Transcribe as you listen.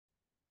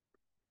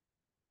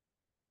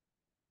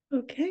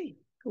Okay,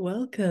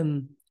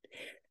 welcome.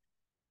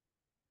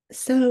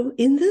 So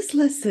in this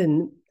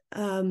lesson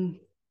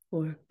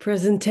or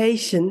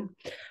presentation,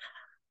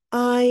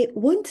 I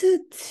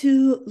wanted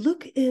to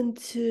look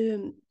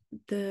into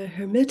the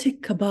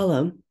Hermetic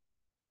Qabalah,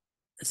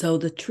 so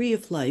the tree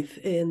of life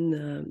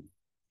in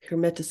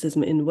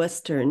Hermeticism in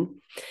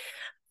Western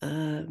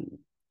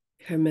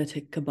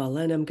Hermetic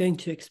Qabalah, and I'm going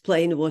to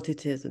explain what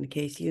it is in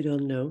case you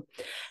don't know.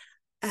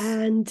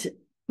 And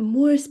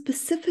more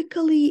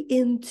specifically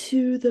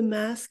into the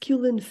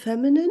masculine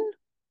feminine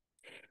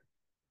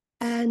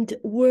and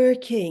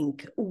working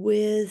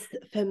with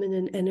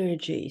feminine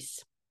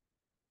energies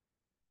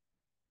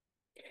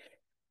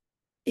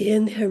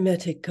in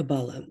Hermetic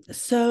Qabalah.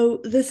 So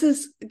this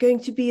is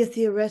going to be a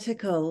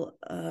theoretical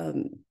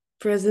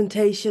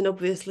presentation.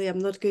 Obviously, I'm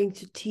not going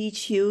to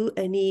teach you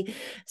any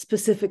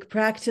specific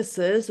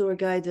practices or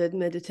guided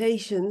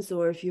meditations,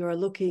 or if you are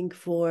looking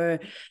for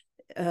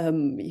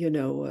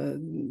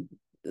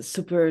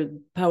super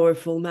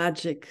powerful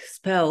magic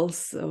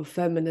spells of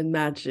feminine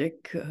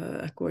magic,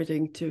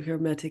 according to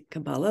Hermetic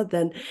Qabalah,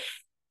 then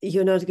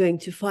you're not going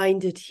to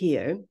find it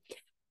here.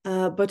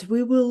 But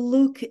we will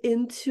look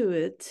into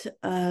it,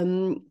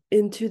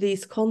 into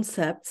these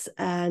concepts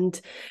and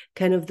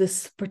kind of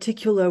this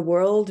particular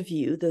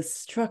worldview, the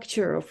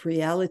structure of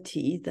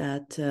reality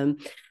that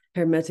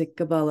Hermetic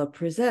Qabalah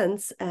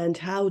presents, and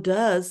how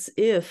does,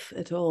 if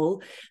at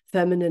all,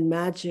 feminine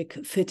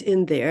magic fit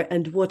in there,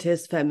 and what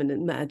is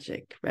feminine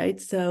magic, right?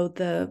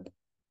 So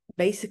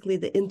basically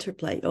the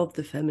interplay of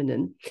the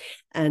feminine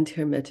and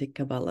Hermetic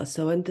Qabalah.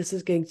 So, and this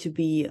is going to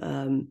be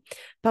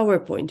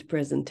PowerPoint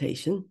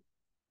presentation.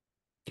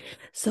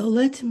 So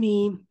let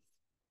me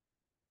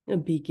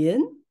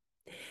begin,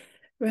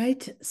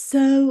 right?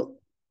 So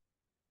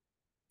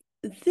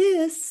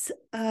this,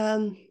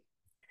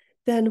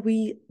 then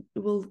we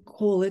will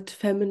call it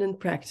feminine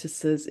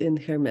practices in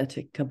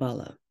Hermetic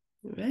Qabalah,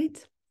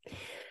 right?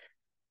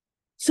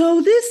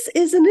 So this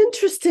is an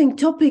interesting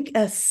topic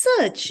as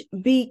such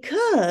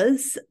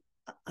because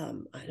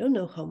I don't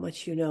know how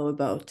much you know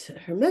about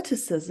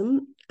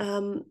Hermeticism,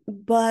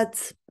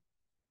 but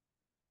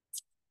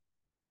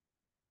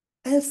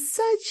as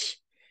such,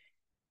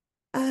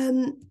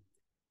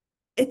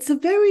 it's a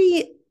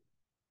very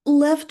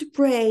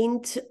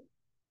left-brained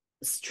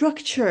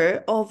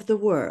structure of the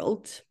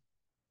world.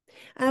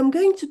 I'm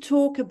going to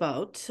talk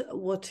about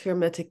what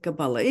Hermetic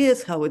Qabalah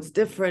is, how it's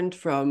different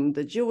from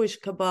the Jewish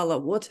Kabbalah,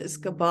 what is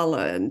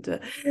Kabbalah,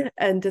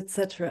 and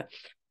etc.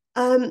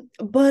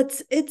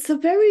 But it's a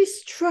very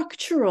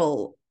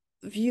structural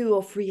view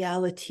of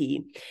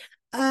reality.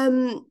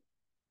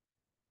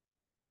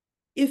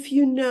 If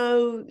you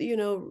know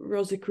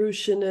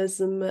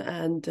Rosicrucianism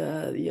and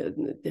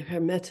the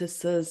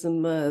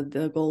Hermeticism,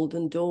 the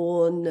Golden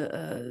Dawn,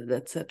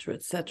 etc.,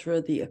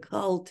 the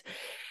occult,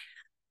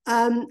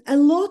 a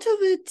lot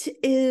of it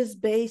is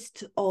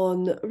based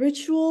on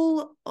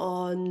ritual,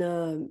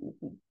 on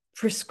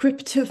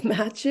prescriptive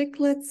magic,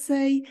 let's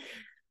say.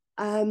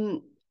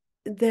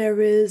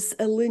 There is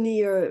a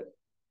linear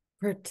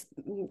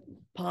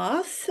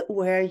path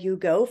where you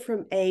go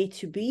from A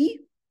to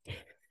B,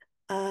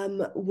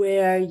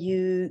 where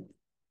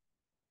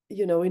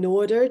in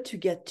order to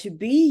get to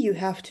B, you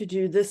have to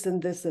do this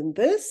and this and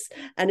this.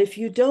 And if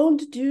you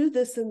don't do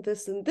this and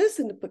this and this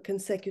in a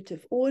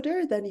consecutive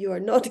order, then you are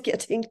not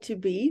getting to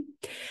B.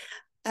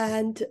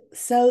 And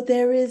so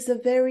there is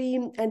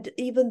and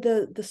even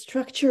the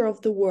structure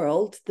of the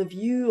world, the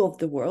view of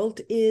the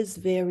world is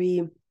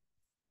very,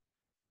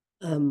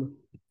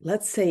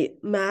 let's say,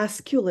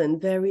 masculine,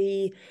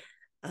 very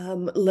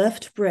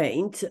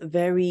left-brained,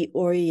 very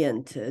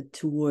oriented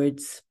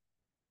towards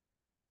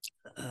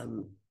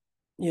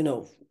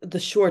the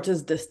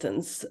shortest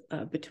distance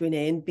between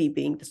A and B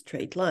being the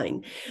straight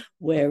line,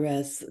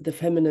 whereas the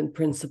feminine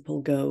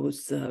principle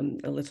goes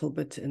a little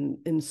bit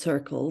in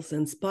circles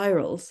and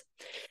spirals.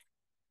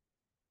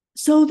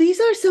 So these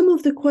are some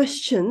of the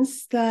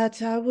questions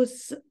that I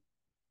was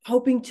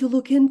hoping to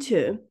look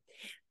into.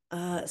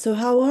 So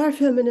how are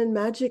feminine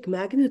magic,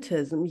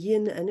 magnetism,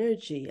 yin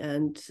energy,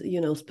 and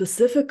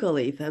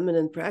specifically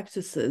feminine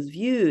practices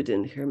viewed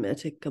in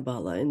Hermetic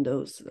Qabalah, in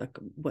those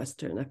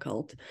Western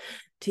occult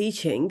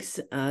teachings?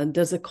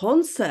 Does a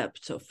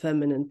concept of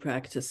feminine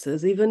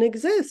practices even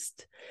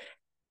exist?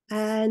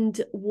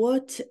 And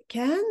what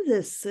can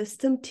this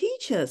system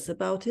teach us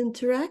about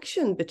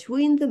interaction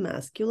between the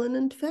masculine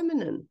and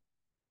feminine?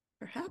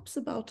 Perhaps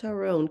about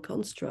our own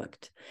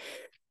construct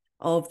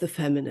of the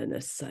feminine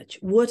as such.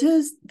 What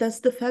does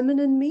the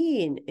feminine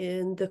mean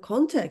in the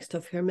context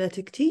of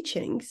Hermetic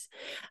teachings?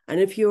 And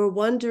if you're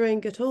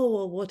wondering at all,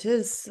 well, what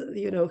is,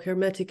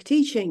 Hermetic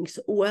teachings?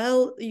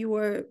 Well,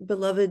 your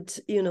beloved,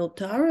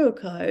 tarot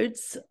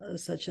cards,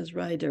 such as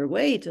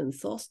Rider-Waite and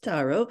Thoth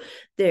Tarot,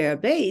 they are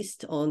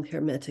based on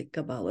Hermetic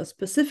Qabalah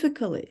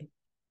specifically.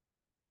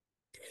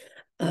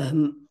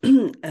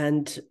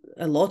 And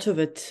a lot of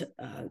it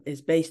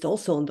is based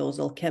also on those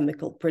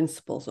alchemical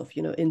principles of,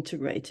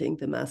 integrating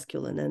the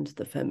masculine and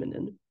the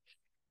feminine.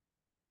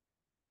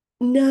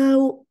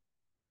 Now,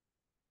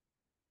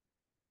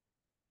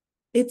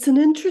 It's an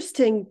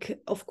interesting,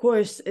 of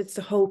course, it's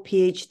a whole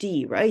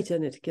PhD, right?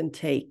 And it can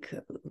take,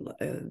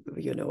 a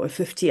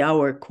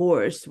 50-hour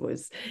course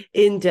with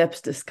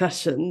in-depth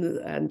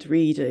discussion and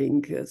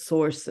reading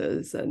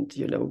sources and,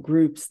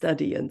 group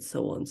study and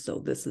so on. So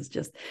this is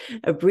just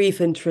a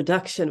brief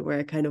introduction where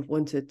I kind of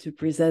wanted to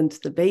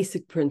present the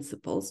basic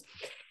principles.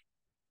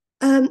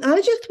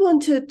 I just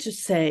wanted to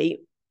say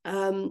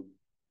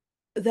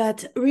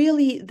that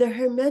really the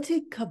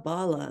Hermetic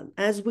Qabalah,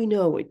 as we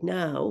know it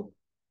now,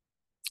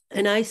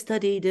 and I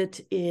studied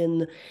it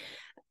in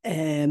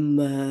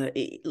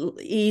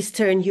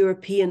Eastern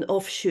European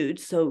offshoot,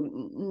 so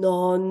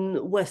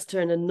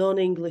non-Western and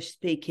non-English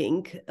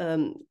speaking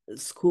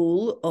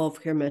school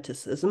of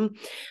Hermeticism.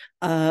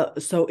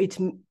 So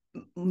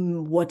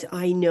what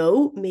I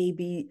know may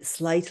be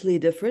slightly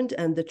different,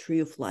 and the tree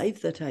of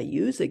life that I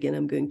use, again,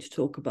 I'm going to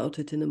talk about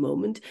it in a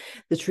moment.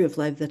 The tree of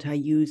life that I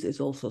use is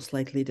also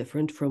slightly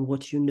different from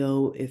what you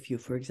know if you,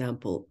 for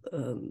example,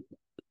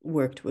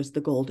 worked with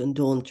the Golden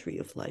Dawn tree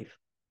of life.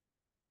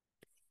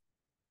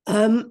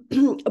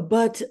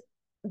 But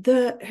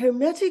the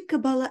Hermetic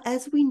Qabalah,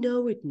 as we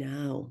know it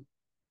now,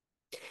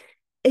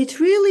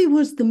 it really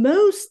was the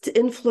most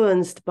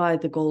influenced by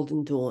the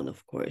Golden Dawn,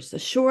 of course, a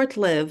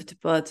short-lived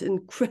but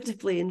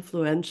incredibly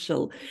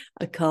influential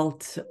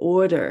occult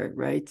order,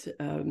 right,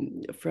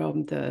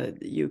 from the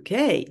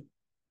UK.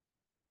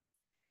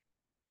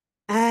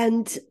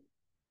 And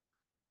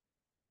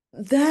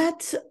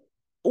that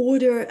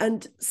order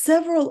and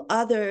several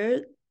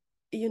other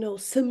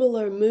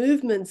similar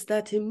movements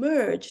that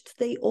emerged,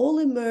 they all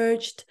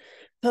emerged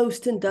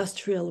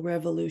post-industrial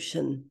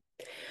revolution.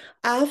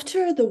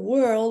 After the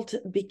world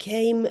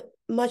became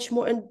much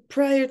more, and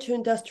prior to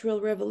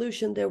industrial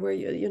revolution, there were,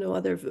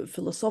 other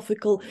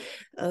philosophical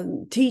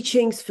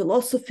teachings,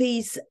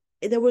 philosophies.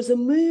 There was a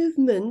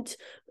movement,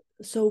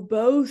 so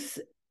both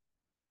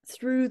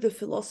through the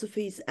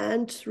philosophies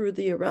and through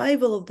the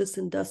arrival of this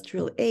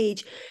industrial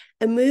age,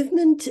 a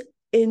movement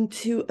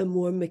into a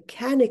more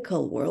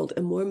mechanical world,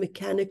 a more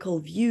mechanical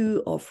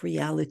view of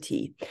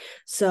reality.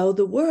 So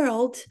the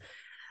world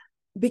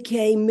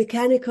became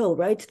mechanical,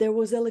 right? There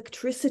was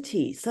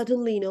electricity.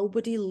 Suddenly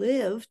nobody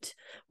lived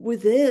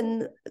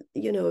within,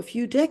 a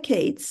few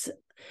decades.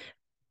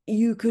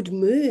 You could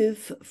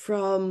move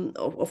from,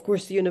 of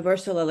course, the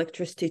universal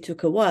electricity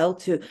took a while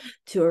to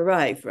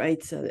arrive,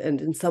 right? And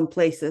in some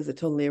places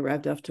it only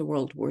arrived after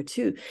World War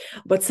II.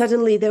 But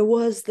suddenly there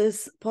was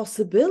this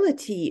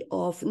possibility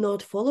of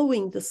not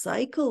following the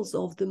cycles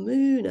of the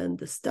moon and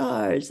the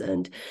stars,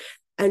 and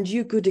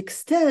you could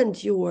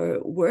extend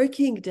your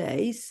working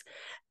days,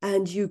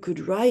 and you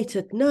could write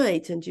at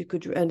night, and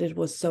it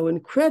was so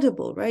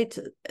incredible, right?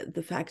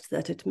 The fact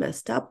that it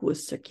messed up with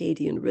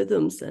circadian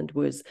rhythms and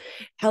with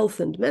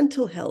health and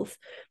mental health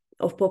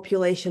of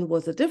population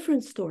was a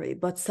different story,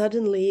 but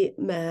suddenly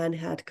man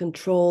had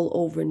control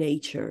over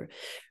nature,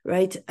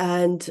 right?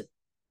 And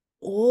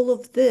all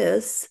of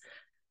this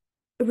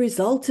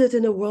resulted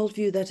in a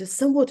worldview that is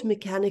somewhat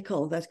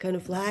mechanical, that kind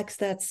of lacks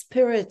that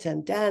spirit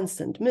and dance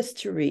and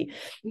mystery,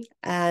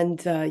 and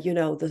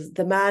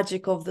the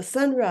magic of the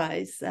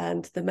sunrise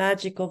and the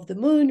magic of the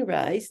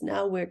moonrise.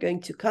 Now we're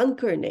going to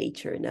conquer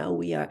nature. Now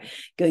we are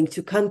going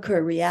to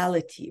conquer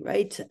reality,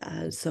 right?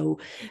 So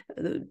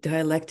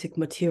dialectic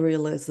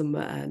materialism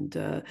and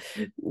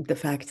the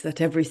fact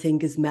that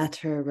everything is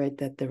matter, right?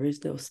 That there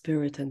is no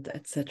spirit, and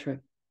etc.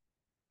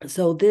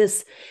 So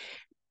this,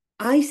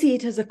 I see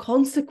it as a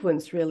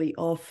consequence, really,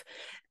 of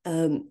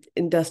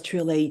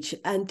industrial age.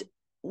 And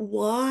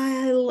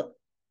while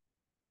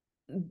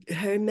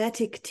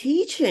Hermetic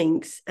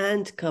teachings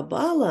and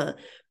Kabbalah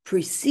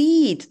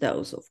precede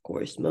those, of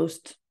course,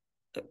 most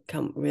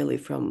come really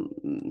from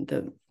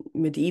the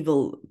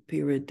medieval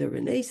period, the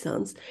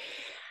Renaissance,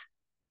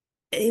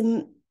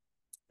 the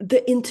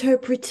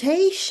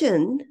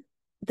interpretation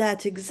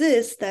that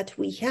exists, that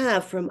we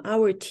have from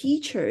our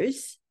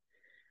teachers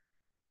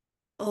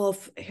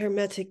of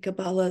Hermetic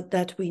Qabalah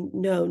that we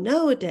know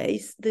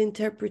nowadays, the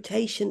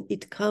interpretation,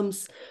 it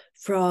comes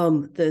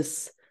from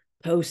this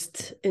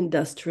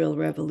post-industrial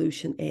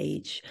revolution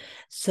age.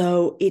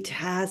 So it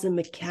has a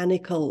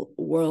mechanical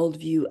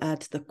worldview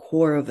at the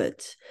core of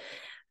it.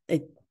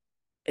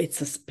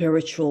 It's a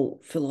spiritual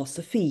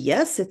philosophy.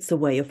 Yes, it's a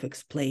way of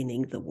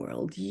explaining the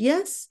world.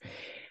 Yes,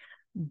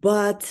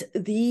 but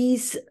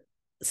these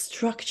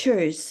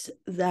structures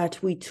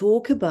that we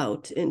talk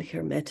about in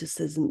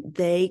Hermeticism,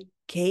 they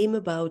came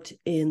about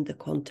in the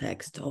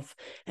context of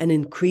an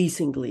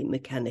increasingly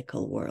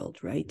mechanical world,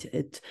 right?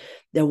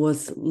 There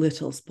was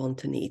little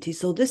spontaneity.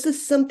 So this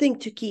is something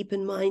to keep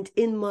in mind,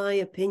 in my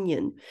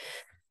opinion,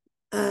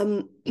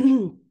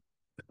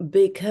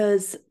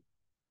 because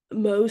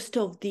most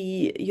of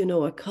the,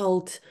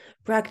 occult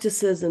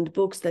practices and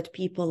books that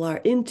people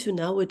are into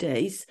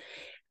nowadays,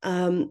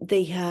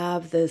 they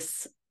have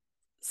this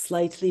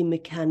slightly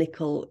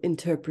mechanical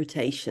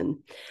interpretation.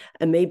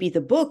 And maybe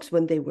the books,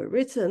 when they were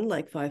written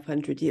like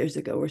 500 years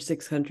ago or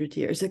 600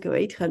 years ago,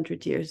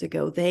 800 years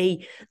ago,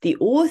 the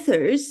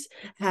authors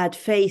had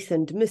faith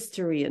and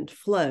mystery and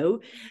flow,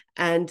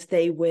 and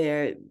they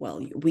were,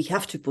 well, we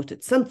have to put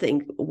it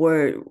something,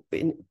 were,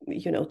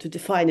 to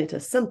define it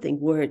as something.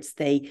 Words,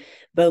 they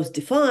both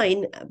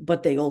define,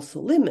 but they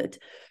also limit.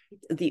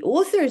 The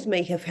authors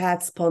may have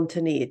had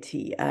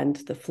spontaneity and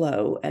the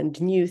flow and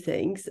new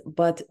things,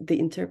 but the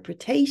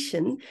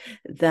interpretation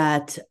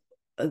that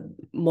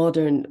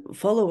modern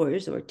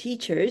followers or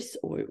teachers,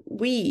 or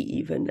we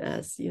even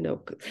as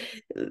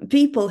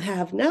people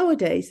have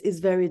nowadays, is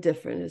very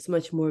different. It's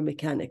much more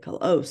mechanical.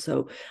 Oh,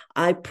 so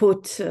I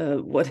put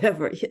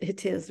whatever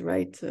it is,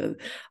 right?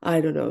 I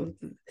don't know,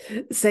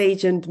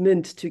 sage and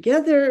mint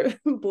together,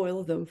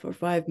 boil them for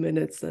 5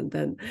 minutes, and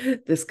then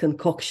this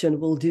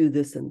concoction will do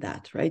this and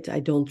that, right? I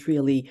don't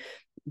really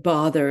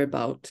bother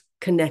about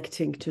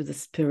connecting to the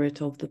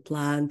spirit of the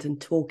plant and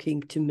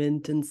talking to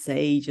mint and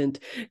sage and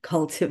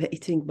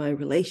cultivating my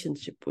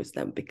relationship with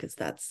them, because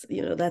that's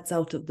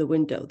out of the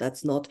window.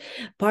 That's not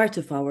part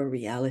of our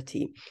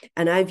reality.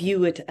 And I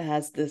view it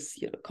as this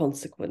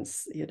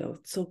consequence,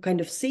 so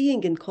kind of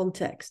seeing in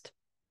context.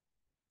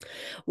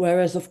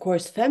 Whereas, of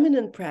course,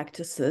 feminine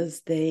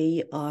practices,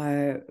 they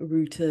are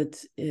rooted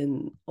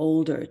in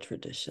older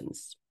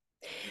traditions.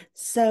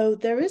 So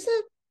there is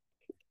a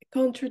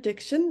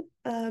contradiction,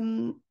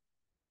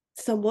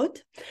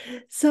 somewhat.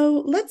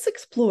 So let's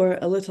explore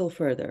a little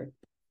further.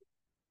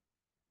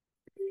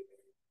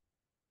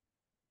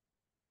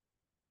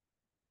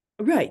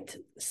 Right.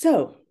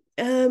 So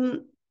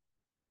Hermetic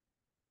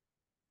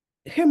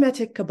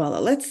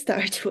Qabalah. Let's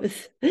start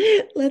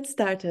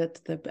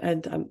at the,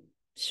 and I'm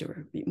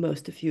sure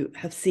most of you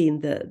have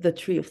seen the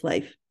Tree of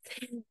Life.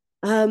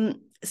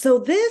 So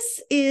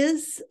this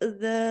is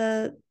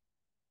the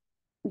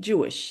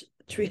Jewish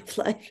Tree of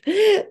Life,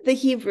 the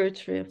Hebrew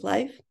Tree of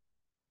Life,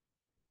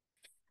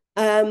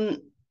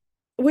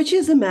 which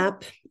is a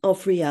map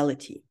of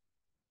reality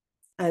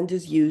and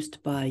is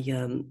used by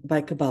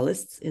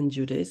Kabbalists in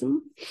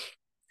Judaism.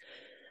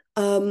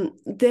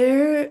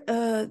 There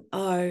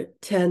are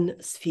 10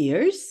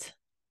 spheres,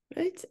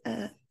 right?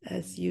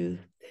 As you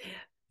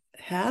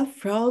have,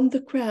 from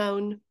the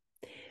crown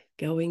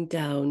going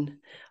down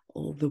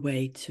all the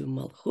way to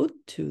Malchut,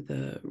 to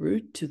the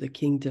root, to the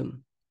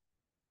kingdom.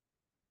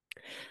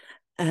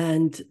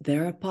 And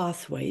there are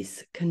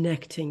pathways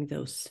connecting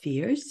those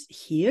spheres.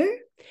 Here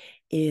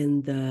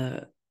in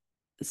the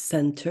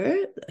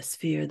center, a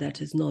sphere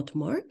that is not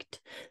marked,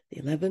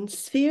 the 11th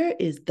sphere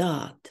is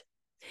Da'at.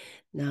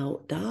 Now,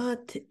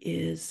 Da'at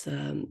is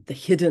the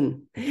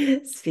hidden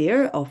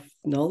sphere of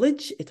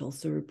knowledge. It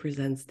also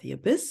represents the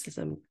abyss, as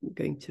I'm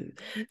going to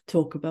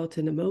talk about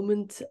in a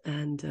moment.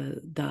 And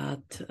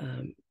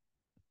Da'at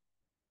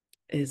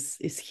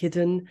is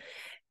hidden,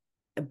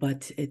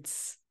 but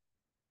it's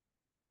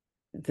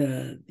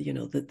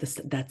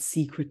that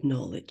secret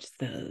knowledge.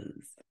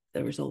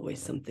 There is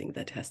always something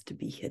that has to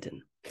be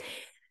hidden.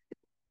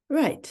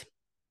 Right.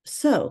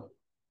 So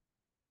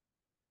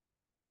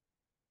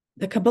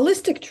the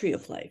Kabbalistic Tree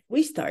of Life,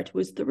 we start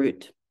with the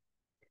root.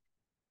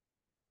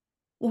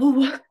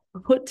 Well,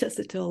 what does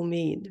it all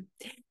mean?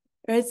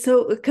 Right.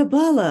 So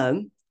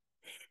Kabbalah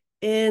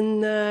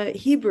in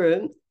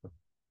Hebrew,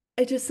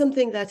 it is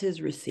something that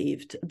is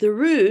received. The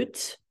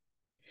root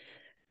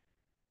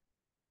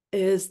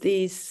is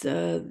these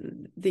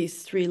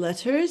 3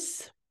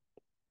 letters.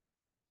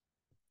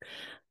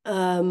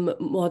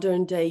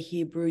 Modern day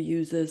Hebrew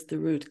uses the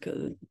root.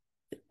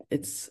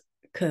 It's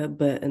K,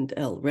 B, and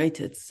L, right?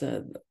 It's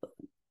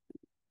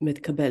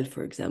mitkabel,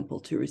 for example,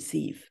 to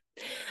receive.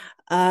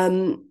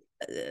 I'm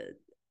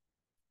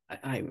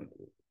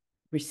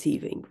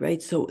receiving,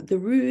 right? So the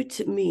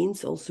root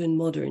means also in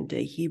modern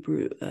day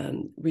Hebrew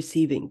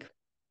receiving.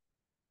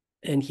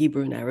 In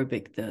Hebrew and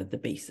Arabic, the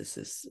basis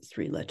is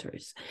 3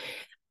 letters.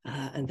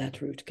 And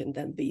that root can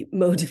then be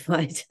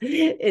modified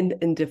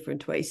in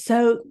different ways.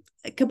 So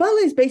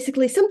Kabbalah is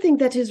basically something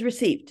that is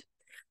received.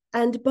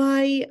 And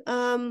by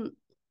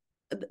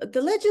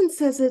the legend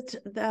says it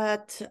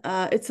that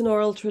it's an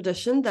oral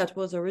tradition that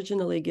was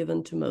originally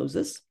given to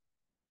Moses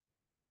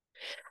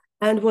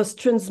and was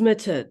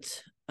transmitted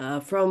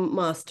from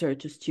master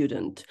to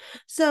student.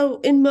 So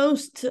in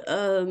most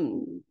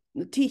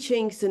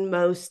teachings, in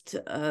most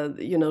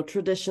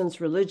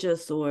traditions,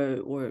 religious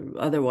or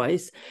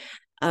otherwise,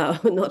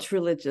 not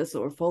religious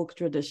or folk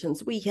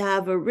traditions, we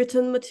have a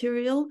written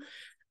material,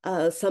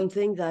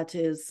 something that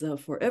is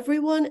for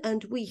everyone,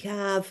 and we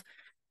have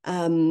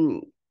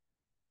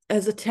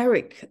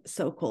esoteric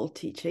so-called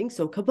teaching.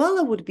 So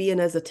Kabbalah would be an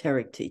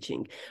esoteric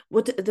teaching.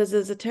 What does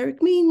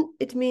esoteric mean?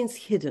 It means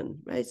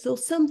hidden, right? So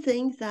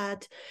something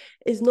that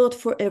is not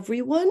for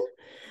everyone,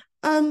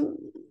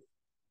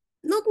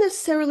 not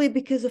necessarily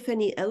because of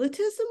any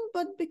elitism,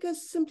 but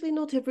because simply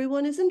not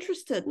everyone is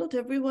interested. Not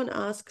everyone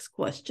asks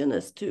questions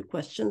as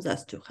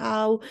to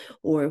how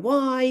or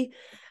why.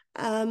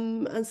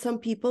 And some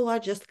people are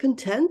just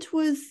content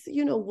with,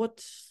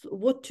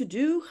 what to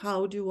do.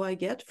 How do I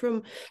get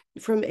from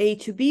A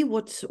to B?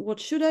 What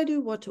should I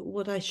do?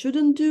 What I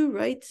shouldn't do,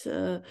 right?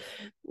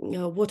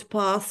 What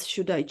path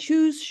should I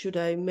choose? Should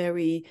I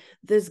marry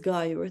this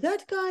guy or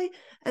that guy?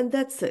 And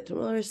that's it.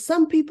 Whereas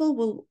some people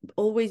will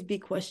always be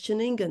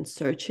questioning and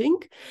searching.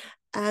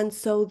 And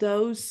so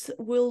those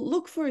will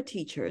look for a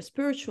teacher, a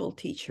spiritual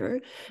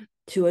teacher,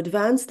 to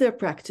advance their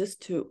practice,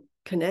 to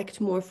connect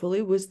more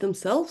fully with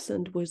themselves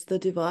and with the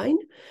divine.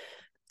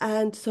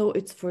 And so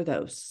it's for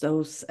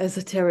those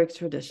esoteric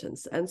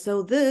traditions. And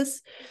so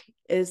this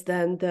is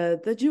then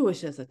the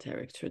Jewish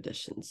esoteric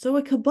tradition. So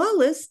a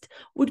Kabbalist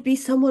would be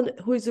someone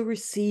who is a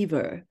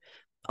receiver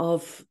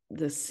of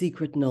the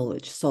secret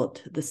knowledge,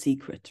 Sod, the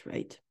secret,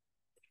 right?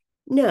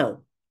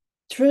 Now,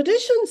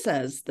 tradition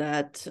says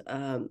that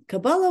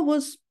Kabbalah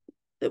was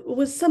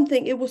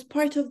something, it was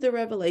part of the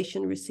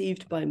revelation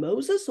received by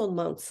Moses on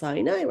Mount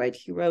Sinai, right?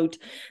 He wrote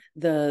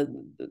the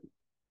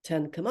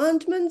Ten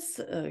Commandments.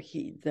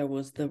 There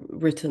was the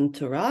written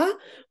Torah,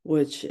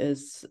 which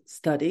is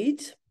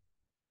studied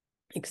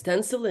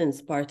extensively and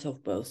is part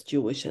of both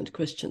Jewish and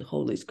Christian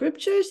holy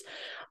scriptures.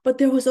 But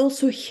there was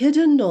also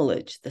hidden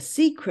knowledge, the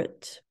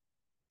secret.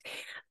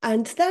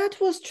 And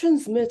that was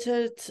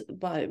transmitted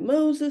by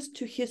Moses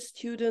to his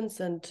students,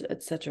 and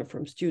etc.,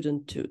 from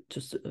student to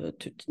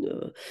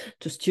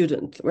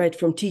student, right?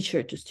 From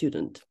teacher to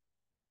student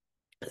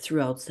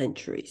throughout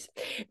centuries.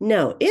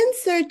 Now, in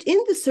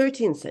the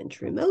 13th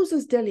century,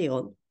 Moses de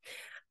Leon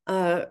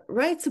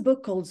writes a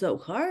book called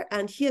Zohar,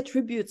 and he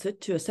attributes it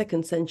to a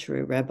 2nd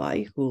century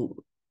rabbi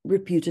who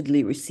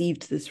reputedly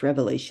received this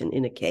revelation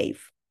in a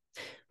cave.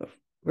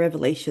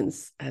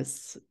 Revelations,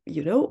 as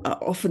you know, are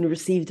often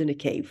received in a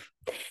cave.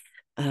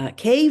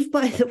 Cave,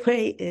 by the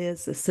way,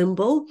 is a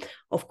symbol,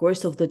 of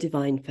course, of the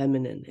divine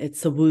feminine.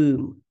 It's a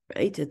womb,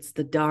 right? It's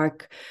the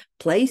dark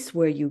place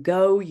where you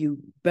go, you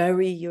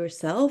bury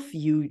yourself,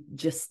 you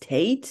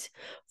gestate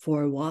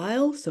for a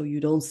while, so you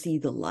don't see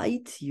the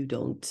light, you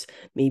don't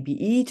maybe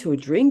eat or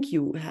drink,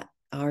 you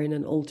are in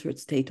an altered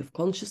state of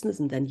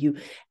consciousness, and then you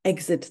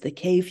exit the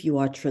cave, you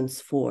are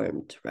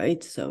transformed,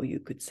 right? So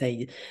you could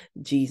say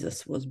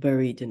Jesus was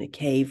buried in a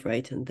cave,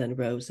 right? And then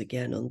rose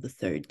again on the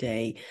 3rd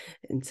day.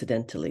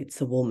 Incidentally,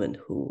 it's a woman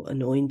who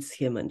anoints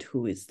him and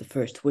who is the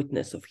first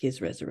witness of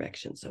his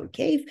resurrection. So a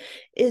cave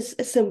is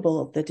a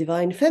symbol of the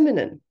divine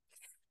feminine.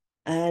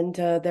 And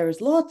there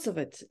is lots of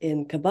it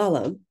in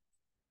Kabbalah.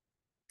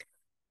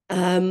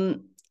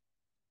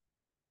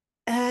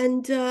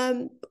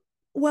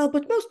 Well,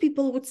 but most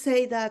people would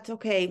say that,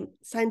 okay,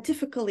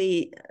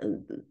 scientifically,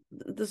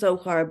 the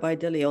Zohar by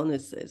De Leon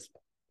is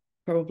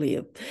probably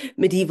a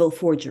medieval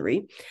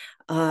forgery.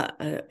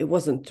 It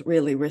wasn't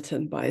really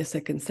written by a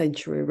 2nd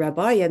century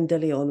rabbi, and De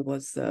Leon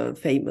was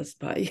famous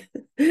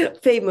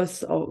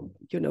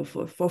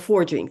for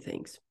forging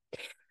things.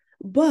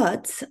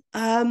 But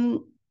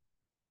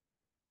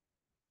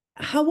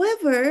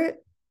however,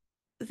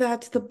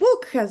 that the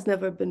book has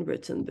never been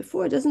written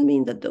before doesn't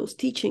mean that those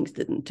teachings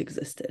didn't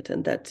exist,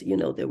 and that,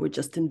 they were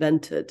just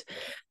invented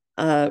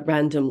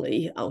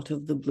randomly out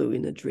of the blue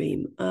in a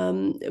dream.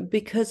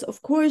 Because,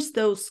 of course,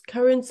 those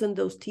currents and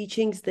those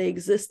teachings, they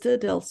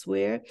existed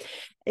elsewhere.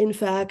 In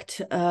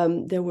fact,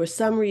 there were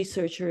some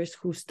researchers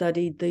who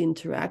studied the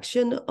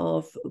interaction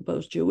of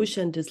both Jewish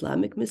and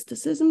Islamic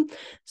mysticism,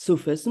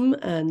 Sufism,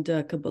 and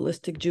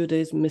Kabbalistic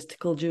Judaism,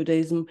 mystical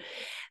Judaism.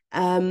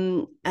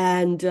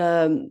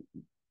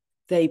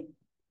 They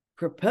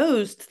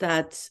proposed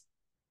that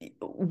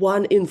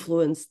one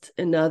influenced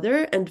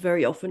another, and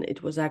very often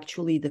it was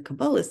actually the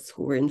Kabbalists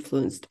who were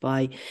influenced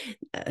by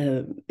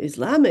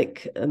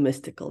Islamic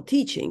mystical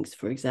teachings.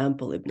 For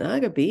example, Ibn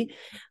Arabi,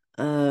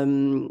 a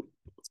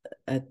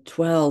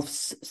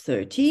 12th,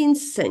 13th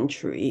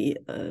century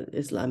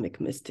Islamic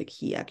mystic,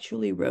 he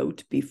actually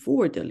wrote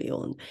before De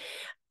Leon.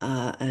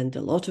 And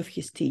a lot of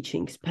his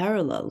teachings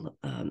parallel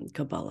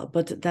Kabbalah,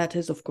 but that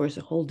is, of course,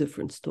 a whole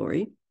different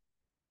story.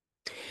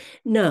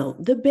 Now,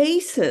 the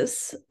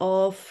basis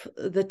of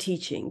the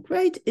teaching,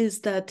 right, is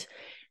that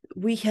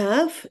we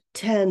have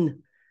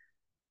 10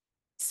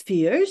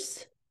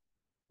 spheres,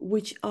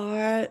 which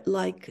are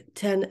like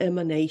 10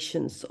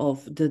 emanations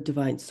of the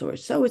divine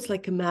source. So it's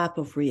like a map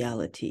of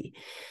reality.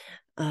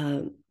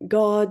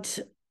 God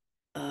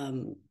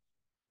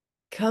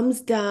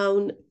comes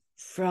down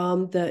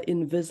from the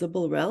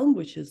invisible realm,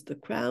 which is the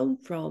crown,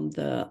 from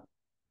the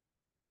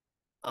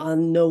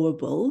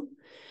unknowable,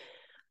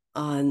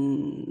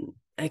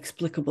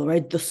 unexplicable,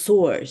 right? The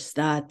source,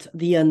 that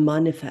the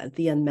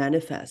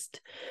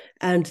unmanifest.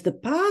 And the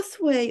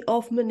pathway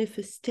of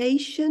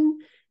manifestation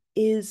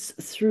is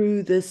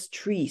through this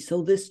tree.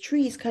 So this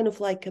tree is kind of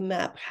like a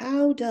map.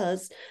 How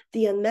does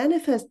the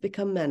unmanifest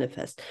become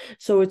manifest?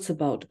 So it's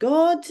about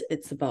God,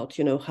 it's about,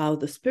 how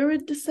the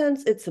spirit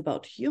descends, it's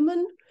about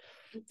human,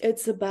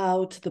 it's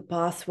about the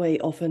pathway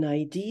of an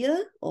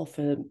idea, of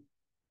an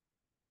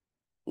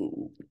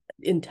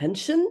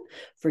intention.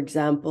 For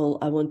example,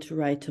 I want to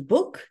write a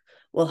book.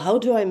 Well, how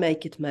do I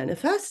make it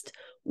manifest?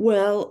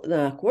 Well,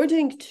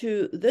 according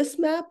to this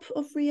map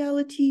of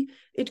reality,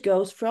 it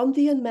goes from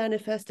the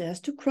unmanifest, it has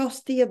to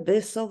cross the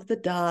abyss of the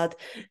dot,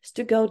 has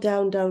to go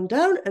down, down,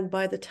 down. And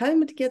by the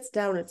time it gets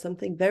down, it's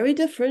something very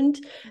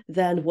different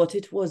than what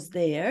it was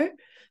there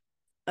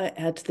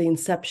at the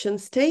inception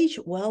stage.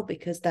 Well,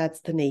 because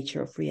that's the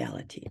nature of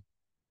reality.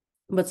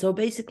 But so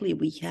basically,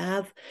 we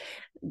have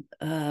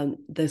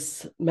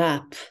this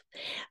map.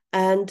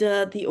 And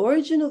the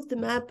origin of the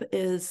map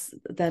is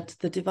that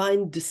the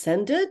divine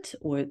descended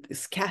or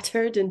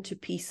scattered into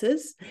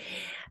pieces.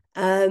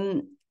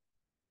 And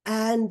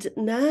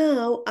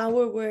now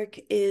our work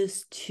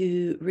is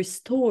to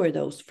restore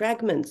those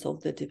fragments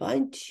of the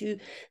divine, to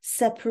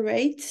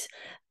separate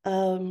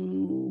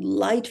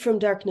light from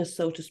darkness,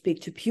 so to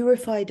speak, to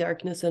purify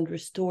darkness and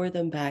restore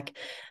them back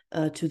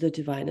to the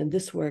divine. And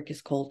this work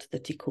is called the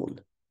Tikkun.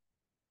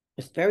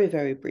 Just very,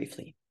 very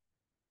briefly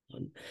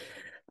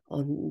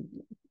on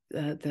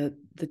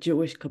the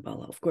Jewish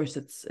Kabbalah. Of course,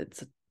 it's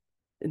an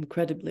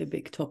incredibly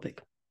big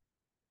topic.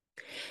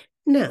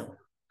 Now,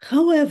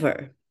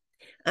 however,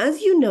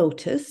 as you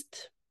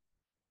noticed,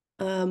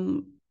 I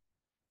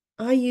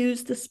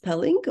use the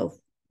spelling of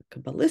the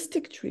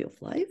Kabbalistic tree of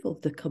life,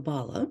 of the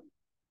Kabbalah,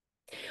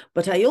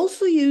 but I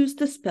also use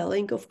the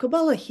spelling of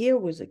Kabbalah here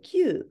with a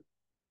Q.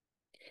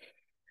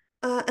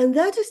 And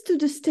that is to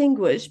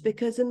distinguish,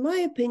 because in my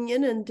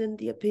opinion, and in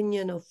the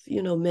opinion of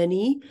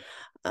many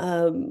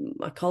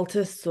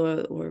occultists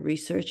or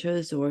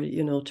researchers or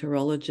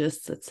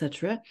tarologists,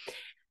 etc.,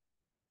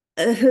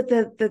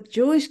 the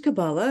Jewish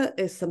Kabbalah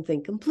is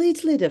something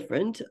completely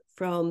different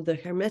from the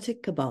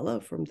Hermetic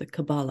Qabalah, from the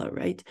Kabbalah,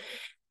 right?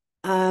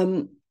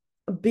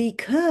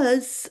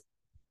 Because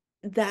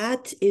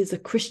that is a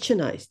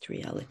Christianized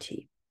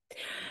reality.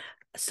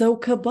 So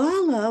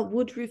Kabbalah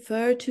would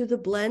refer to the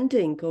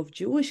blending of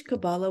Jewish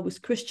Kabbalah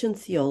with Christian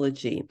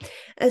theology,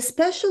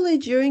 especially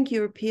during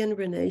European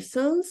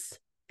Renaissance.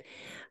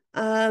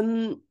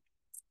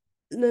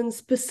 And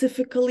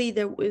specifically,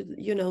 there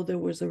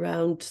was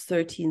around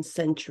 13th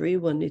century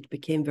when it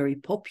became very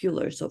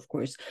popular. So, of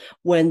course,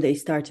 when they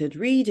started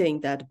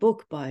reading that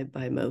book by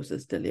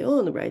Moses de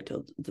Leon, right,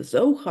 the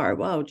Zohar,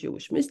 wow,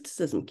 Jewish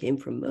mysticism came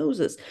from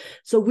Moses.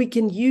 So we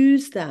can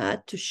use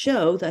that to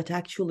show that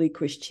actually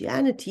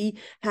Christianity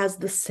has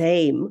the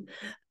same.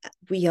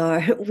 We are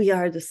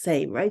the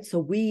same, right? So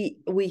we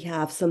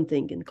have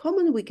something in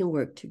common. We can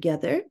work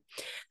together,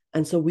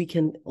 and so we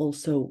can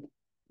also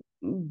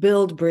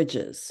build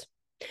bridges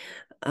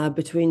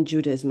between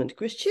Judaism and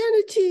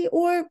Christianity,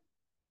 or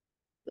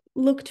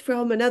looked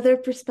from another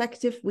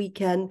perspective, we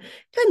can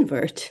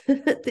convert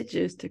the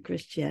Jews to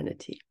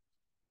Christianity.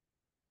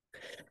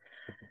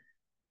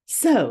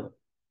 So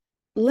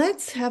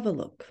let's have a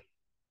look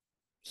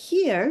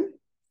here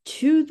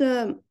to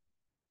the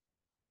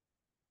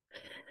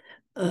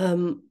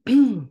on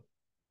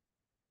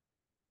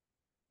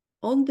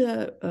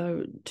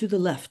the to the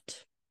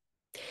left.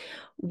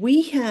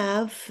 We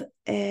have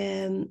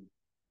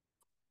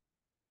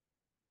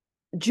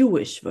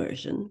Jewish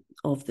version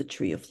of the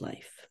tree of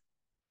life,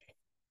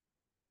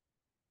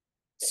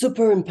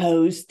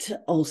 superimposed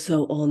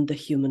also on the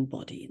human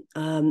body.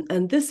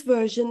 And this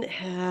version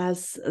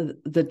has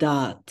the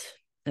dot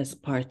as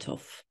part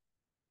of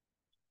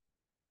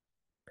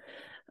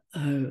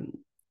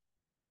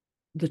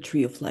the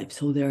tree of life.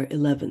 So there are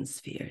 11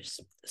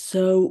 spheres.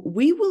 So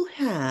we will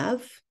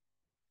have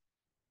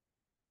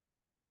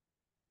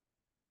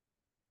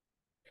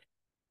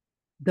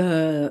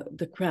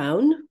the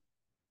crown,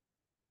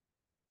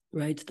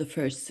 right, the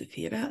first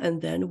sephira,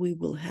 and then we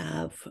will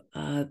have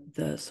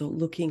so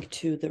looking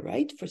to the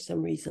right, for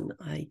some reason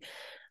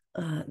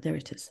there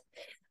it is.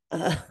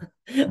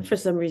 For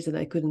some reason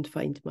I couldn't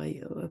find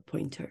my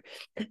pointer.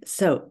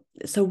 So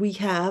we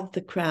have the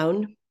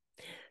crown,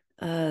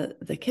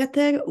 the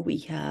keter, we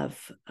have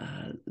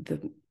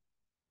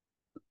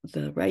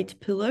the right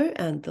pillar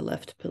and the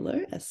left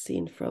pillar as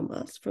seen from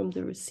us, from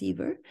the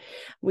receiver.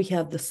 We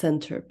have the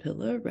center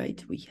pillar,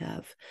 right? We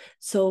have,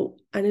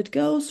 and it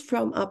goes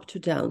from up to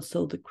down.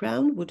 So the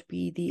crown would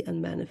be the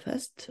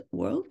unmanifest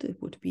world.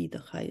 It would be the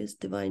highest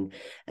divine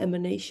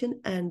emanation.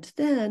 And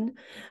then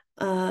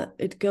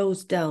it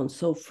goes down.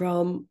 So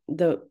from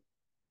the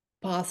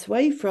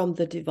pathway from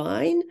the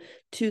divine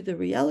to the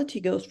reality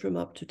goes from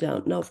up to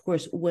down. Now, of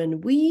course, when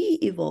we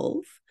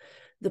evolve,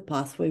 the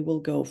pathway will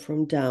go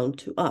from down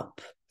to up.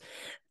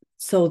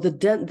 So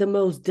the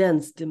most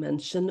dense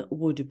dimension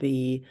would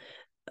be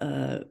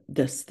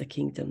the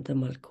kingdom, the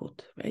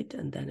Malkut, right?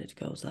 And then it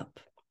goes up.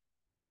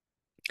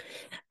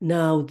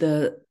 Now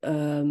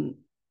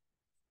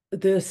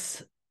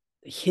this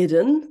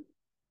hidden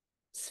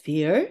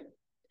sphere,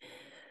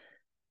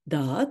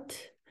 dot,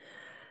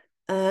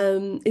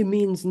 it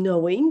means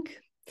knowing,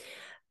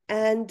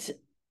 and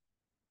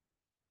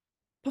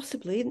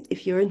possibly,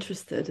 if you're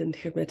interested in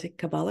Hermetic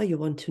Qabalah, you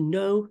want to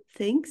know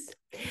things.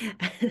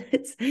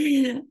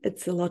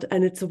 It's a lot,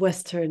 and it's a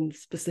Western,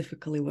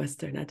 specifically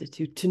Western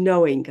attitude to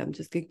knowing. I'm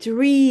just going to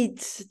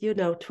read,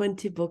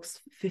 20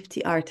 books,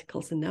 50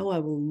 articles, and now I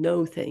will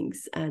know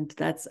things. And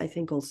that's, I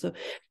think, also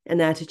an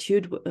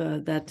attitude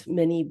that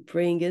many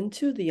bring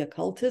into the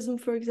occultism,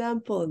 for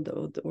example,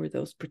 or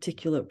those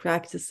particular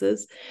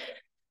practices.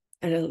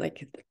 And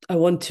I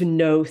want to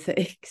know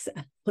things.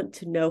 I want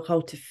to know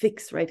how to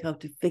fix, right? How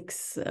to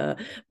fix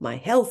my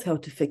health, how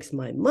to fix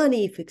my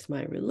money, fix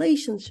my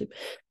relationship.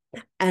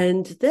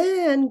 And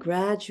then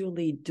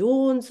gradually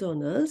dawns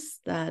on us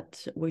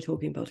that we're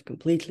talking about a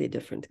completely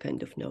different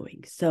kind of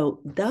knowing.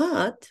 So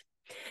that,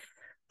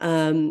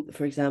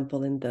 for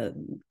example, in the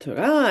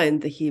Torah, in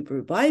the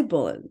Hebrew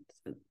Bible, and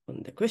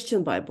in the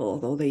Christian Bible,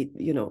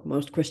 although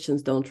most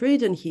Christians don't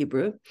read in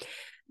Hebrew,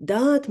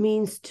 that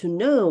means to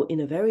know in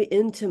a very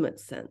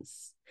intimate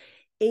sense.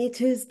 It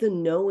is the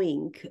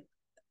knowing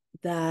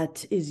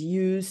that is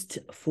used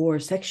for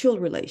sexual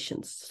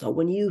relations. So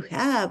when you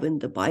have in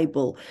the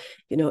Bible,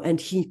 and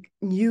he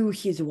knew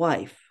his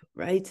wife,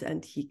 right?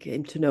 And he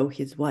came to know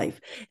his wife.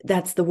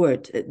 That's the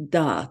word,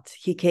 dat.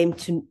 He came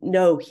to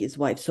know his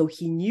wife. So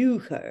he knew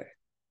her.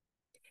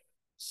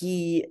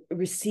 He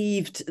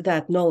received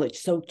that knowledge.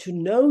 So to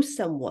know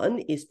someone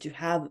is to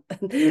have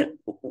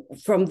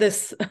from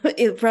this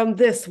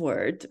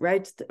word,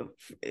 right?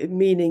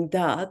 Meaning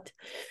that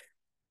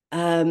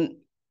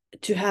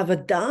to have a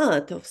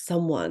dat of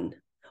someone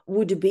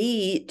would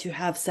be to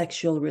have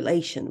sexual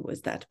relation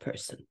with that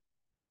person,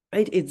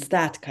 right? It's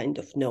that kind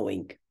of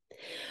knowing.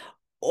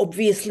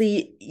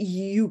 Obviously,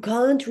 you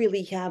can't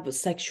really have a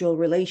sexual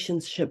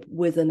relationship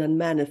with an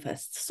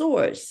unmanifest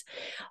source,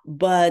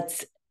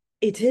 but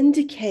it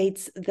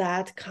indicates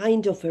that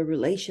kind of a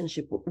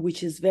relationship,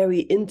 which is very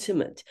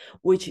intimate,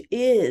 which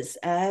is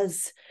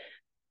as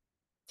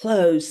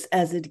close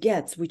as it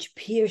gets, which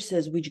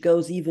pierces, which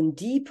goes even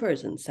deeper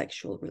than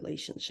sexual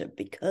relationship,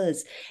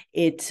 because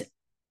it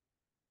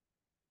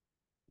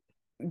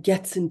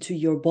gets into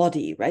your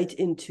body, right?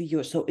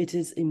 So it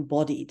is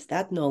embodied.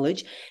 That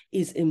knowledge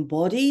is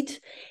embodied.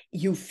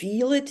 You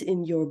feel it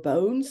in your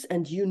bones,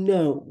 and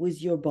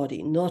with your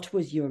body, not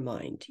with your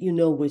mind.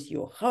 With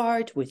your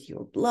heart, with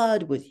your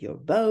blood, with your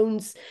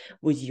bones,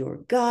 with your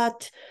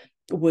gut,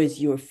 with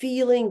your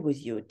feeling,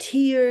 with your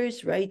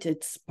tears, right?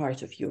 It's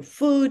part of your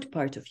food,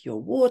 part of your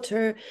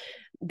water.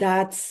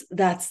 It's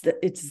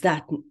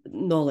that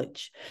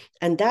knowledge.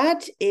 And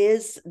that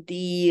is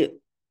the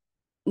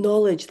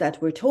knowledge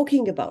that we're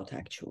talking about,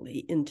 actually,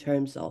 in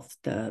terms of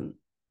the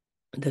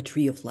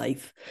tree of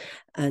life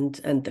and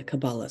the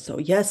Kabbalah. So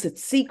yes,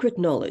 it's secret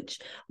knowledge,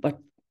 but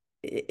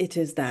it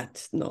is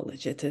that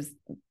knowledge. It is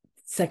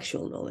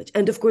sexual knowledge.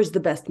 And of course, the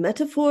best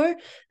metaphor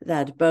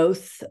that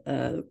both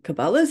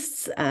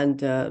Kabbalists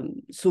and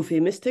Sufi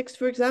mystics,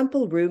 for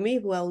example, Rumi,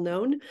 well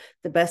known,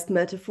 the best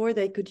metaphor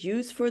they could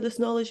use for this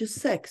knowledge is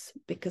sex,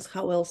 because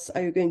how else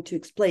are you going to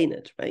explain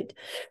it, right?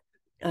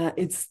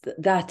 It's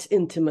that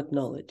intimate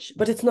knowledge,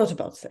 but it's not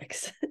about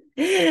sex.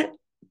 And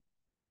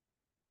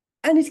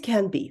it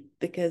can be,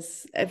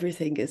 because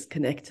everything is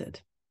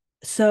connected.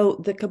 So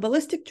the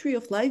Kabbalistic tree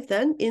of life,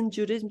 then, in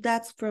Judaism,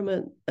 that's from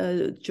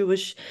a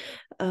Jewish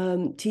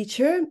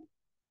teacher,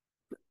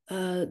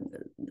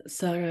 Sarah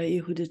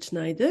Yehudit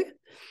Schneider,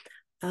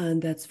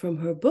 and that's from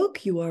her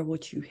book, You Are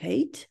What You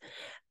Hate.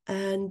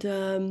 And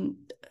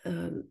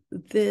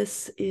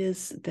this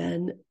is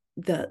then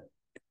the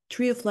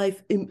tree of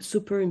life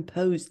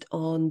superimposed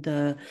on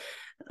the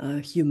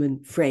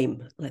human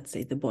frame, let's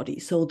say the body.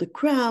 So the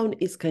crown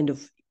is kind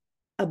of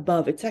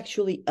above. It's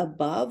actually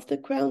above the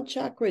crown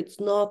chakra. It's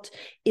not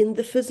in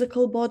the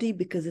physical body,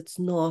 because it's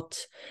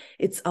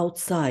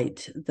outside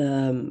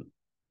the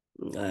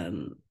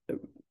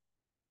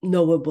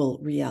knowable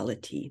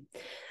reality.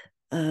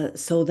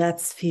 So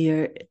that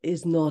sphere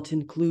is not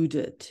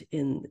included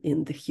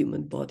in the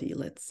human body,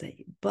 let's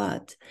say.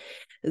 But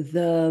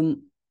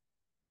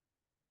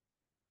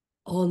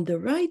on the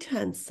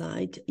right-hand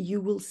side,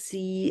 you will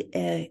see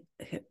a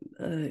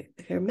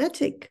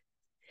Hermetic,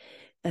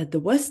 the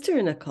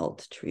Western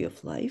occult tree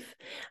of life,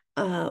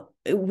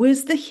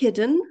 with the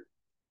hidden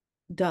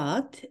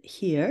dot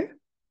here.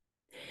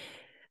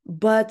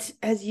 But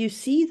as you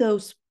see,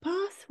 those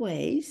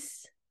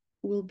pathways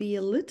will be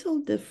a little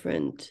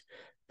different.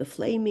 The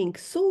flaming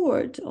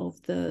sword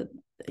of the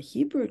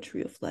Hebrew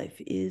tree of life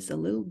is a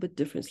little bit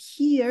different.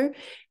 Here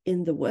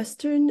in the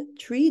Western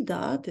tree,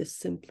 dot is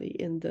simply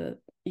in the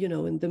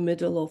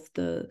middle of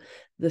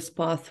this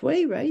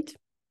pathway, right?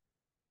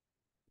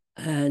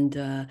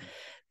 And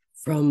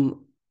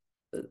from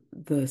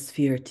the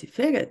sphere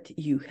Tiferet,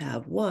 you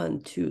have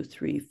 1, 2,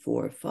 3,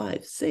 4,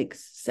 5,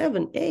 6,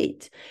 7,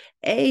 8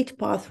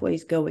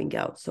 pathways going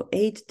out. So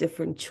 8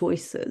 different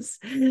choices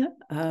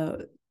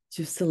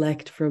to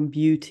select from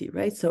beauty,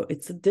 right? So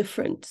it's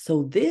different.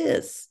 So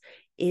this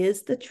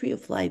is the tree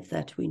of life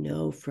that we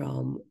know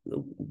from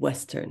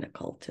Western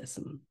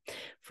occultism,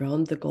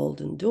 from the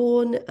Golden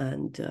Dawn,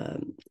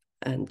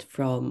 and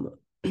from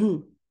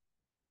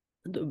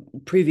the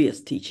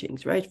previous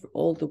teachings, right,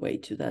 all the way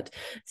to that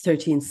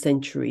 13th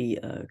century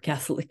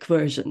Catholic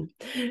version,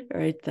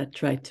 right, that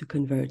tried to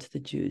convert the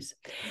Jews.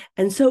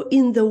 And so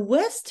in the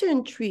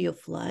Western tree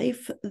of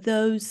life,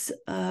 those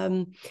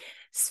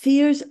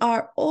spheres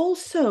are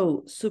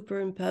also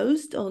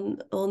superimposed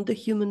on the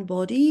human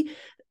body.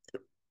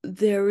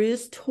 There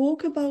is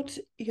talk about,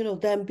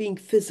 them being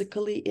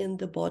physically in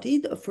the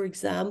body. For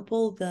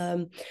example,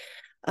 the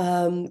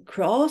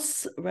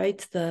cross,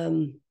 right,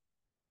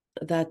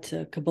 that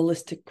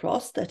Kabbalistic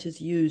cross that is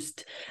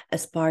used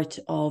as part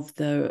of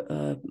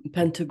the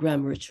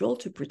pentagram ritual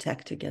to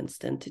protect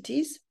against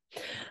entities.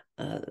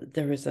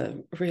 There is a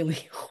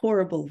really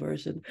horrible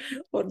version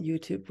on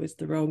YouTube with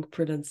the wrong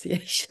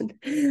pronunciation.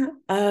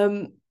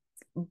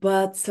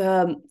 But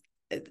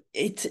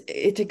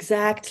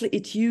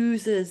it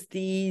uses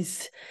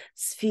these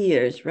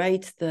spheres,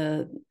 right?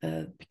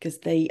 Because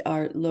they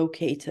are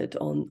located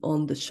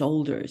on the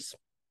shoulders,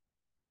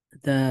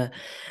 the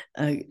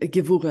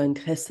Gevura and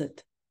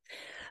Chesed.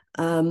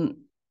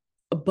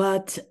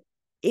 But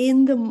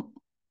in the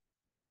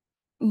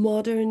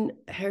modern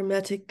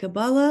Hermetic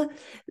Qabalah,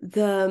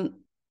 the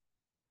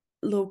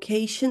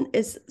location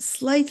is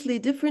slightly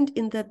different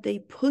in that they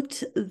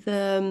put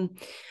the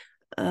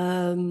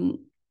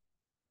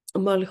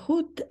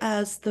Malchut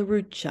as the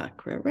root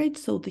chakra, right?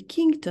 So the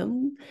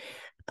kingdom,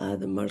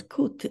 the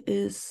Malchut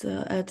is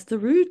at the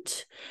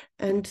root,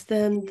 and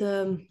then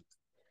the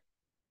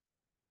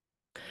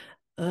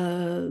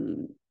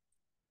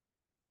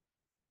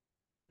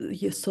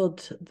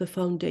Yesod, the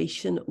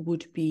foundation,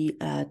 would be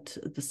at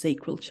the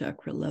sacral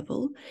chakra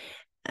level,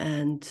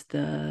 and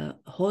the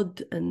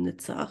Hod and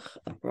Netzach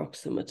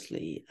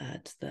approximately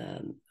at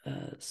the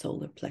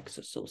solar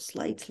plexus. So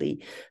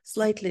slightly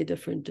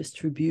different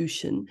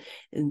distribution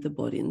in the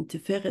body. And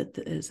Tiferet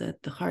is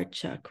at the heart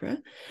chakra,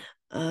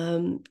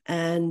 and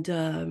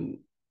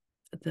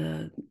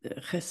the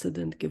Chesed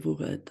and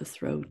Gevura at the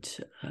throat,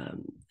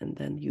 and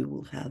then you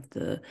will have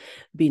the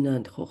Bina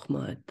and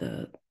Chochma at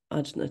the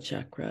Ajna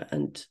chakra,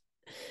 and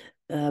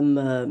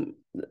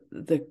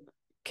the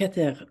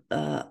Keter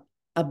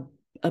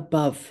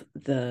above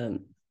the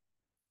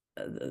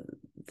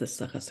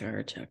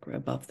Sahasrara chakra,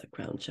 above the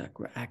crown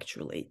chakra,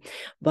 actually.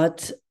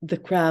 But the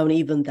crown,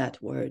 even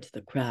that word,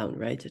 the crown,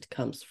 right, it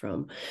comes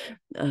from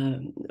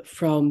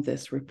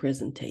this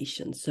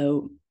representation.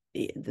 So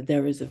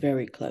there is a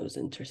very close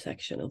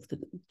intersection of the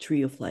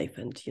tree of life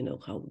and,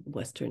 how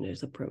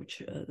Westerners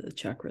approach the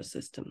chakra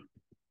system.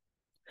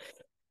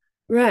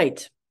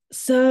 Right.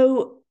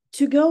 So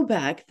to go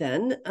back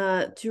then,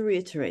 to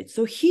reiterate.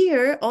 So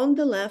here on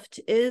the left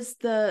is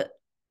the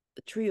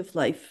Tree of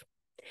Life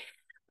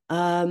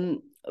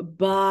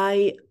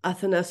by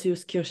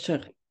Athanasius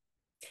Kircher.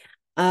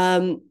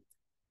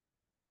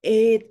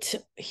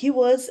 He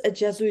was a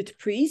Jesuit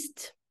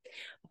priest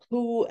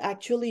who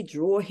actually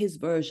drew his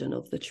version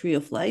of the Tree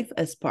of Life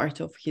as part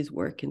of his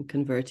work in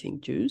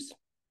converting Jews.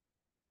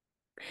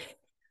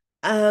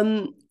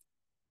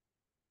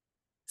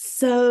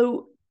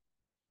 So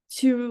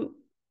to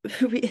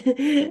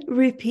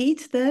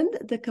repeat then,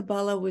 the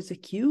Kabbalah with a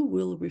Q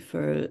will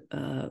refer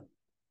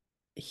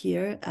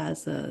here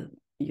as a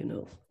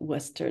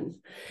Western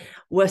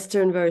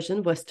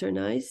version,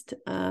 westernized.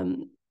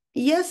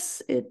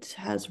 Yes, it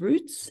has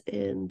roots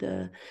in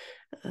the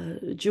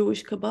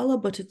Jewish Kabbalah,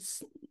 but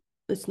it's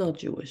not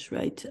Jewish,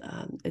 right?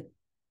 It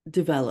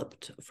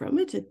developed from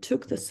it. It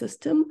took the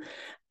system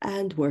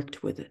and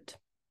worked with it.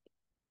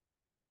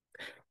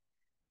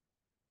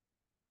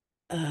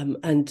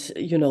 And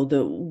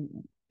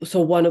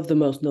so one of the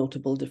most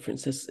notable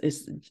differences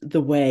is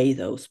the way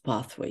those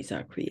pathways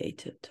are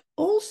created.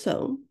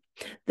 Also,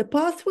 the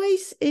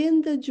pathways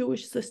in the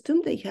Jewish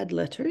system, they had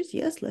letters.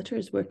 Yes,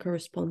 letters were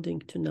corresponding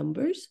to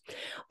numbers.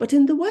 But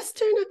in the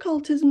Western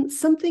occultism,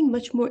 something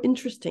much more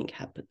interesting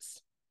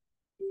happens.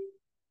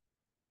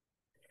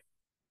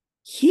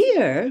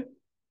 Here,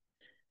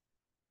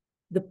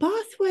 the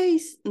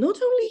pathways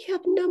not only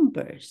have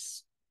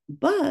numbers,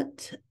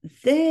 but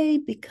they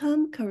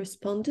become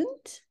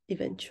correspondent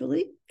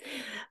eventually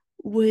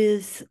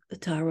with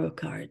tarot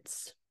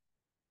cards.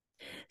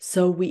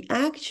 So we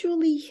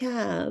actually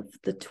have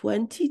the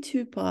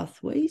 22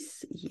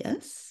 pathways,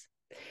 yes.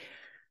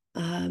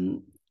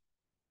 And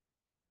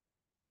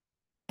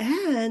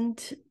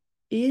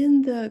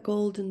in the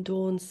Golden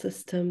Dawn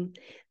system,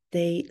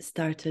 they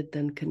started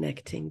then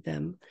connecting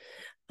them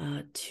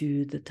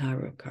to the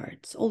tarot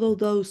cards, although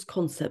those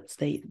concepts,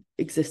 they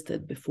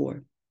existed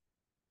before.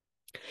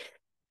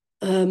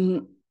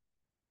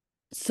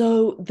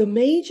 So the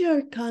major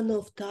arcana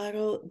of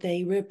tarot,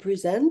 they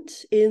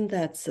represent in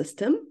that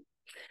system.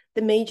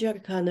 The major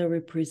arcana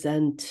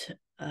represent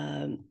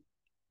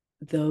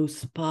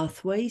those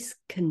pathways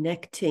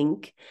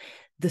connecting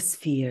the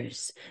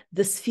spheres.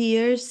 The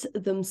spheres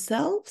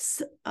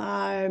themselves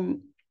are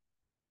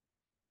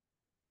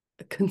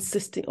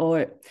consisting,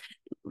 or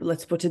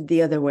let's put it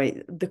the other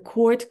way, the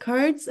court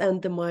cards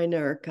and the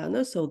minor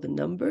arcana, so the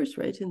numbers,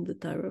 right, in the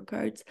tarot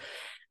cards,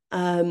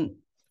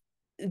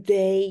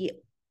 they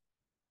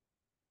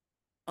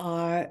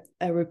are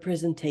a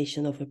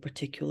representation of a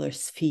particular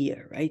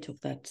sphere, right? Of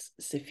that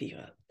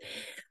sephira.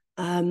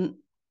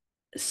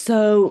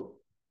 So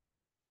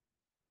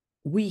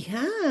we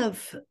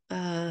have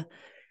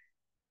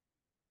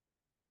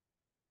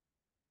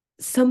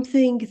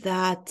something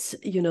that,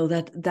 you know,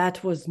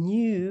 that was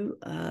new,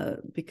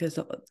 because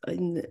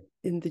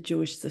in the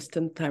Jewish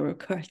system, tarot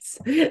cards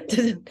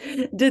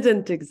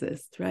didn't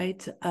exist,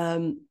 right?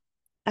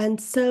 And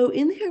so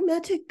in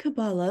Hermetic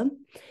Kabbalah,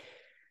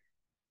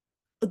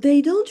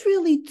 they don't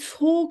really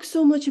talk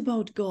so much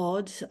about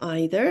God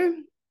either.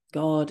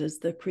 God is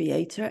the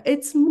creator.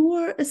 It's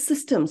more a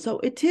system. So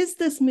it is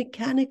this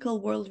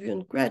mechanical worldview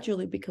and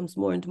gradually becomes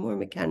more and more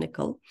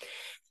mechanical.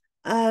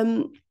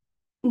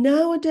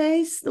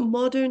 Nowadays, the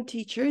modern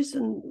teachers,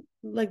 and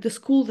like the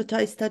school that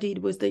I studied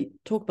was, they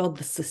talk about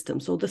the system.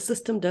 So the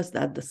system does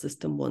that, the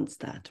system wants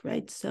that,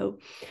 right? So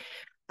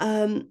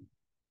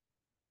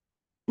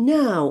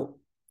now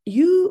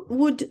you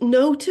would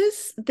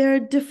notice there are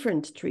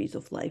different trees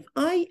of life.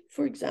 I,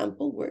 for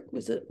example, work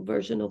with a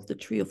version of the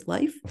tree of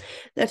life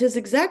that is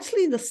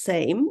exactly the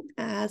same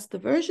as the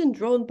version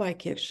drawn by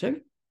Kircher,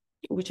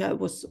 which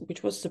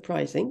was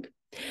surprising.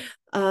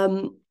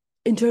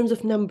 In terms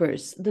of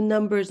numbers, the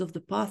numbers of the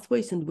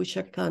pathways and which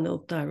arcana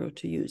of tarot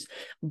to use.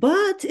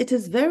 But it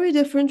is very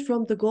different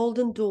from the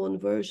Golden Dawn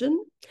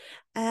version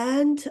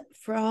and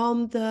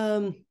from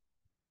the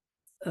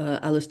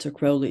Aleister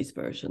Crowley's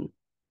version.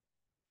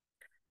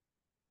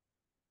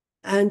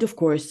 And of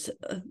course,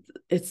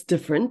 it's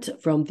different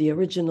from the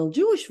original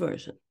Jewish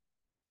version.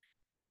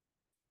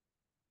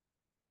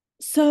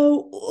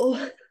 So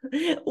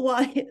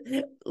why,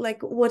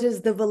 like, what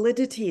is the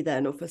validity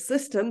then of a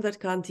system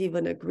that can't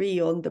even agree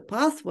on the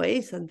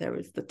pathways? And there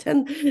is the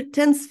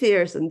 10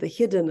 spheres and the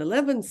hidden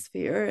 11th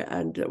sphere.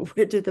 And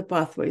where do the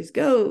pathways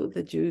go?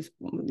 The Jews,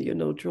 you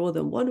know, draw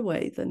them one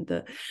way, then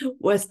the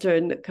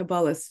Western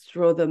Kabbalists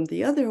draw them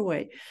the other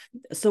way.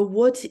 So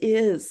what's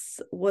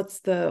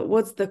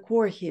the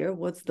core here?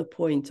 What's the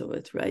point of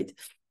it, right?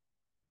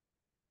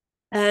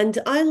 And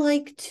I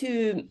like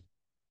to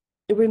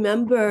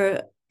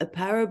remember a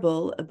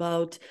parable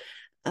about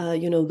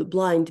the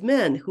blind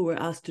men who were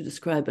asked to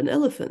describe an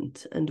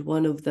elephant, and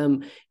one of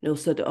them,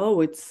 said,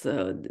 "Oh, it's."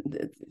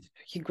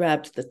 He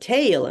grabbed the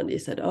tail, and he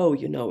said, "Oh,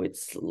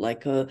 it's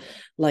like a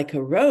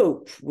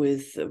rope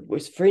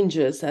with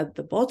fringes at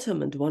the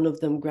bottom." And one of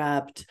them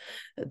grabbed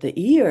the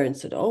ear and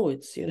said, "Oh,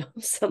 it's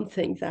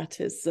something that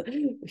is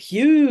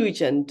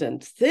huge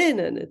and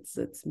thin, and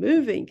it's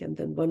moving." And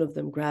then one of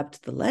them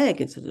grabbed the leg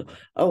and said,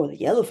 "Oh,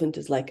 the elephant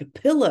is like a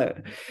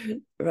pillar,"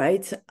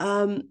 right?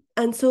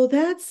 And so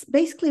that's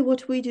basically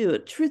what we do.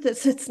 Truth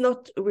is, it's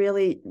not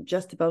really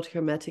just about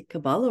Hermetic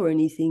Qabalah or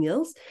anything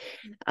else.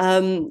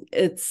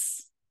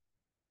 It's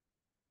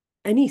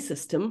any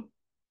system,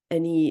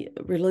 any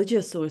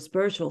religious or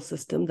spiritual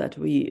system that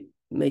we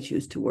may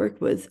choose to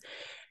work with.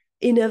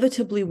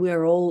 Inevitably,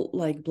 we're all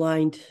like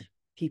blind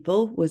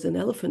people with an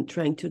elephant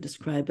trying to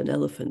describe an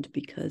elephant,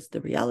 because the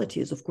reality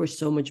is, of course,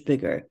 so much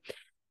bigger.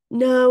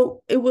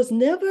 Now, it was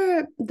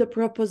never the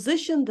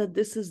proposition that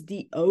this is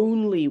the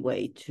only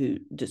way to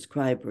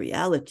describe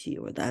reality,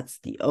 or that's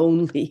the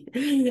only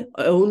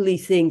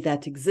thing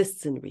that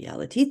exists in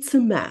reality. It's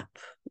a map,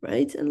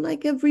 right? And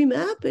like every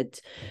map,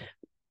 it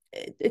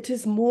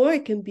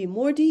can be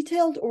more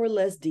detailed or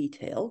less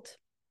detailed.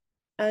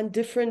 And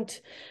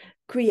different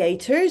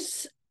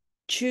creators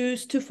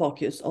choose to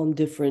focus on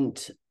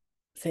different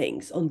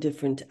things, on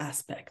different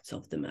aspects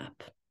of the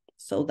map.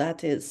 So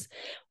that is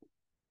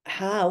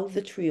how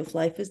the tree of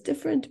life is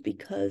different,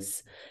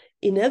 because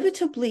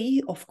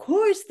inevitably, of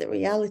course, the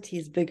reality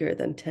is bigger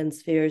than 10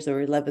 spheres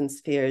or 11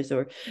 spheres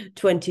or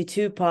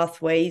 22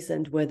 pathways,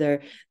 and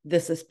whether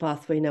this is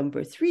pathway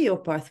number 3 or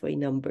pathway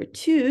number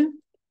 2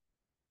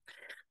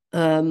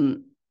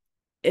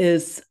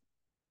 is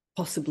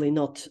possibly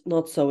not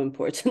so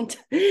important.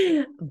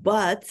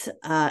 But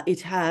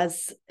it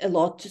has a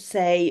lot to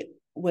say.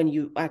 When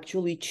you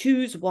actually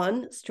choose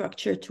one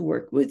structure to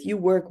work with, you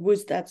work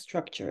with that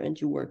structure, and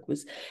you work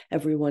with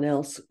everyone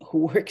else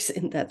who works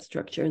in that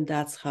structure, and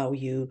that's how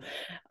you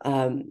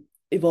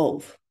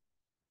evolve,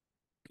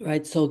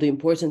 right? So the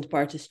important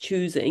part is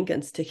choosing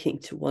and sticking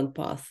to one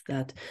path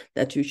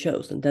that you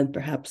chose, and then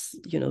perhaps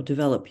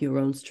develop your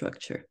own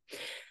structure.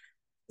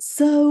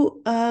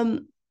 So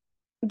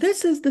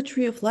this is the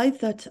tree of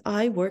life that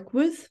I work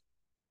with.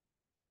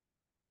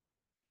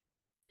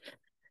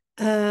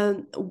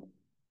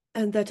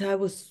 And that I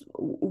was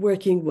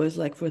working with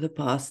like for the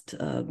past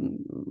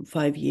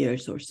 5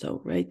 years or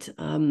so, right?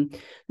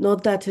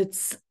 Not that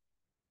it's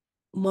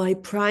my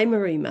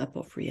primary map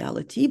of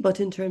reality, but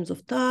in terms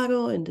of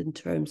tarot and in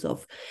terms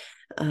of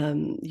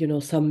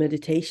some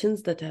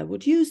meditations that I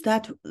would use,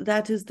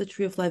 that is the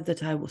tree of life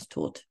that I was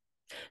taught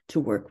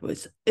to work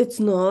with. It's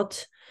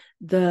not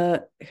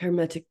the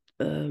Hermetic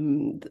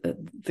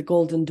the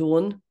Golden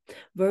Dawn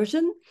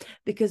version,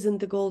 because in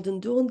the Golden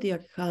Dawn, the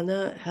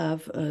arcana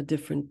have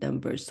different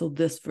numbers. So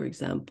this, for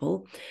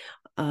example,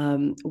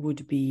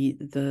 would be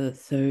the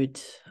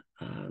third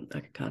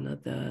arcana,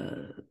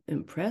 the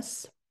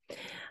Empress.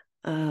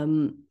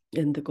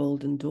 in the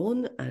Golden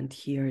Dawn, and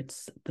here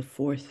it's the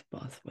fourth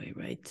pathway,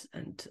 right?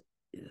 And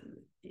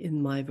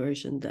in my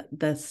version,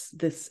 this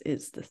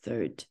is the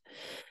third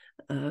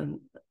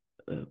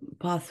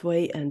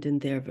pathway, and in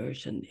their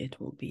version, it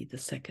will be the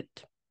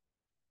second.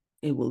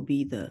 It will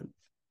be the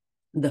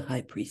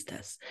high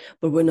priestess,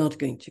 but we're not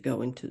going to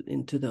go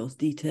into those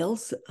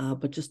details,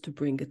 but just to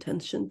bring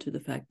attention to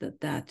the fact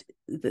that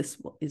this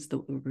is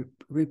the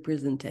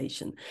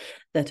representation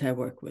that I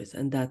work with,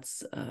 and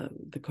that's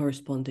the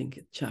corresponding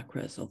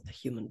chakras of the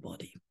human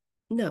body.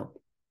 Now,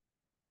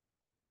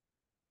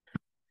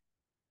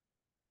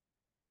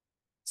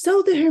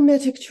 so the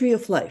Hermetic Tree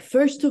of Life,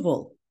 first of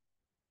all,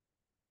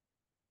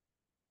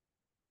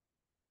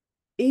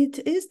 it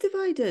is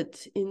divided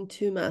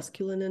into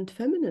masculine and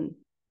feminine.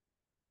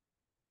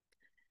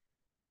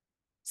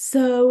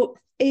 So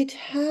it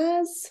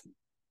has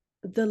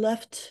the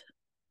left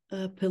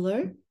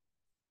pillar,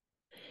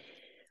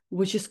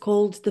 which is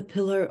called the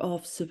pillar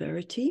of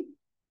severity.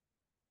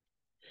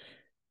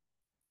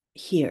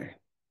 Here,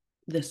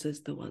 this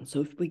is the one.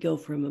 So if we go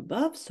from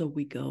above, so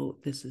we go,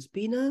 this is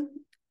Bina.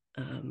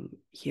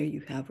 Here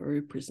you have a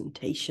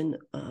representation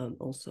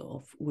also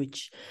of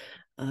which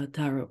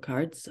tarot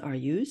cards are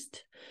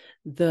used.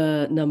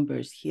 The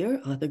numbers here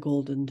are the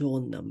Golden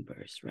Dawn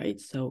numbers, right?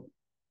 So,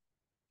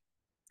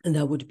 and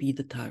that would be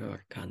the tarot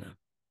arcana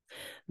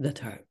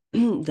that are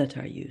that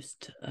are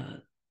used.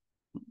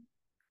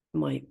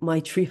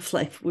 My tree of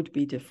life would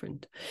be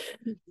different.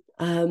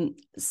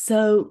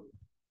 So,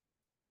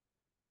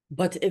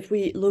 but if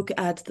we look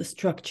at the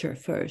structure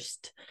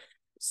first,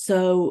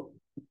 so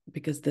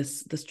because the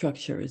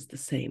structure is the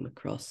same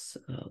across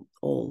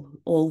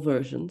all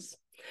versions.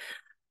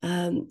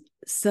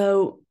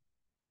 So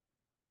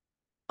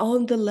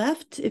on the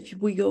left, if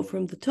we go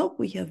from the top,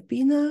 we have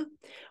Bina,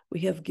 we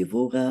have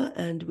Gevura,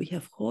 and we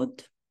have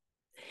Hod.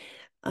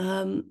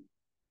 And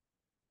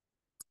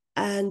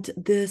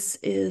this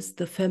is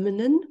the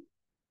feminine,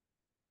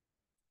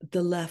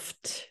 the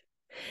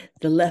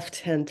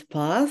left-hand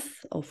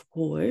path, of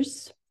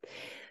course.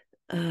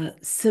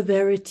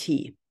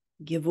 Severity,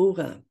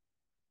 Gevura.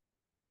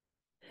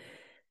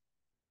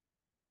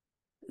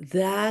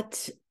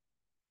 That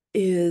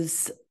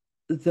is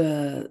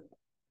the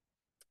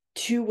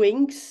two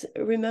wings.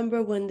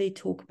 Remember when they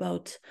talk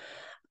about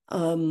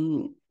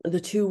the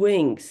two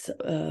wings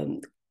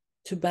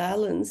to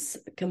balance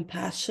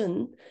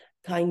compassion,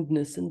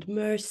 kindness, and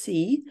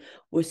mercy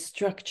with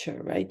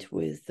structure, right?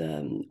 With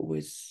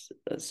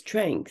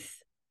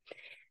strength.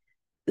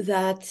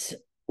 That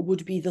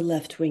would be the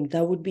left wing.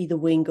 That would be the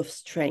wing of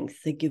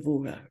strength, the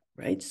Gevura,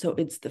 right? So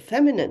it's the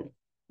feminine.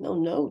 Now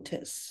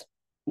notice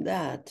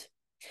that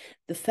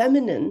the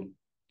feminine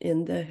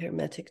in the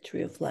Hermetic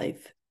Tree of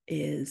Life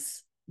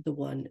is the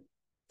one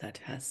that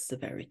has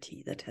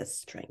severity, that has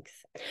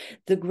strength.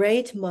 The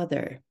Great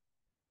Mother.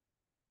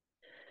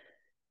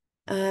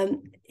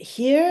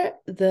 Here,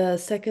 the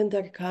second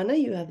arcana,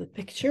 you have a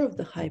picture of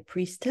the High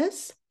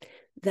Priestess.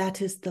 That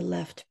is the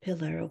left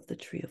pillar of the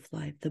Tree of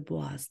Life, the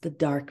Boaz, the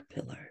dark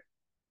pillar,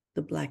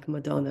 the Black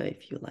Madonna,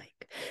 if you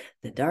like.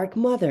 The Dark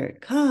Mother,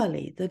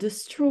 Kali, the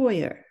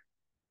Destroyer.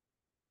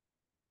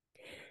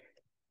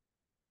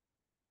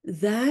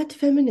 That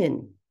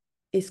feminine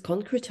is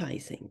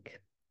concretizing.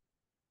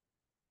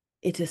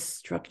 It is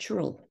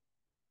structural.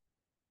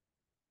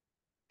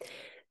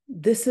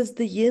 This is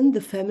the yin, the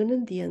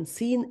feminine, the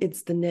unseen.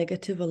 It's the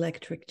negative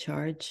electric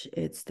charge.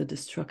 It's the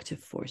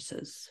destructive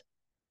forces,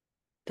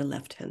 the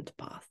left-hand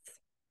path.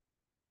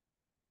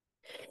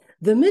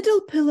 The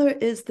middle pillar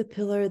is the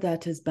pillar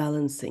that is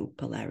balancing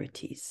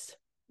polarities,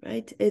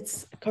 right?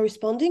 It's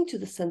corresponding to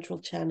the central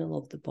channel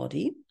of the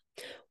body,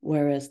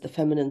 whereas the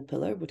feminine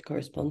pillar would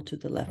correspond to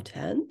the left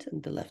hand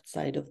and the left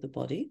side of the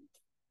body.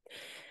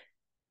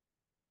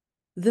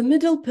 The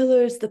middle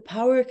pillar is the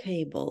power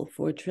cable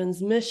for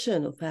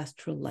transmission of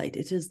astral light.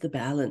 It is the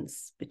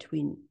balance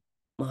between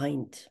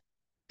mind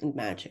and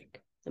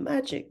magic. The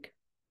magic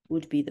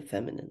would be the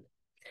feminine.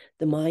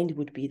 The mind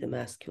would be the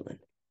masculine.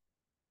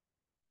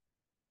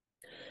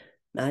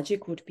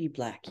 Magic would be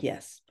black,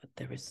 yes, but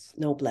there is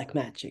no black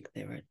magic.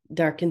 There are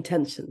dark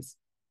intentions.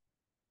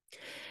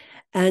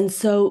 And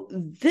so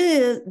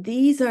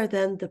these are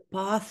then the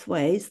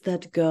pathways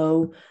that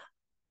go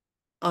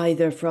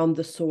either from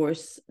the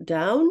source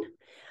down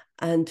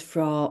and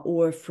from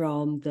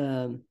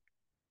the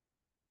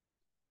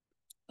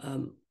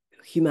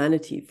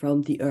humanity,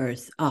 from the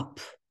earth up,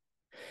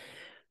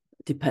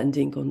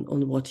 depending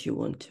on what you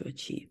want to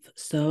achieve.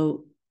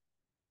 So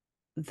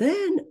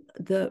then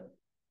the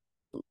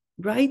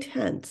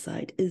right-hand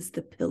side is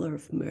the pillar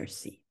of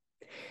mercy.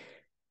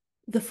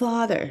 The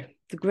Father,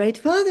 the Great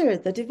Father,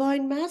 the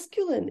divine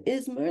masculine,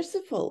 is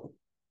merciful,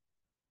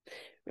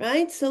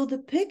 right? So the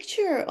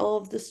picture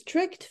of the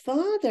strict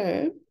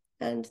father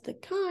and the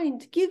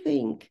kind,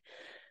 giving,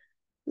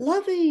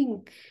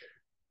 loving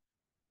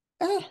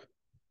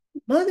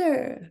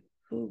mother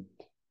who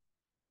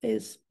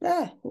is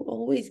who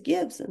always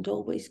gives and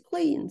always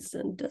cleans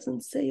and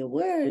doesn't say a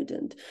word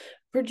and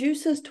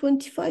produces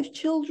 25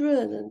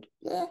 children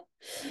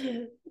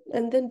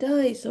and then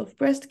dies of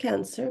breast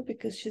cancer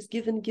because she's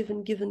given,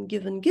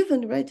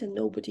 right? And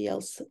nobody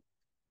else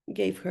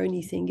gave her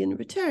anything in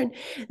return.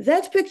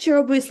 That picture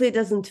obviously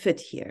doesn't fit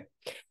here,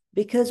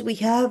 because we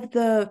have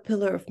the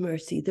pillar of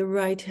mercy, the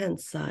right-hand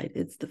side,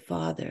 it's the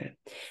Father.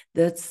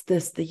 That's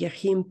the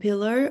Yahim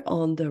pillar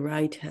on the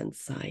right-hand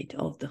side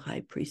of the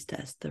high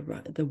priestess,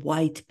 the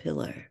white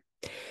pillar.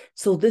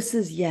 So this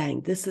is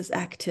yang, this is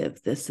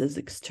active, this is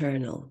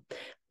external.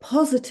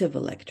 Positive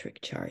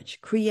electric charge,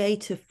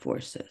 creative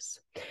forces.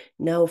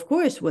 Now, of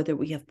course, whether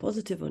we have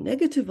positive or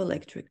negative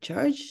electric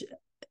charge,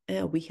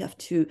 we have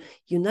to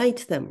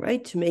unite them,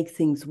 right, to make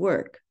things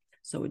work.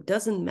 So it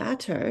doesn't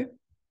matter.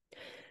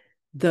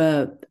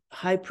 The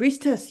high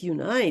priestess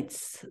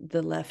unites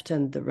the left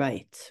and the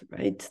right?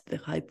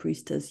 The high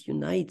priestess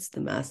unites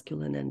the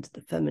masculine and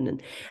the feminine.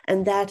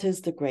 And that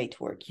is the great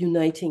work,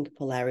 uniting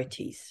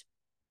polarities.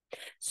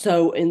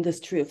 So in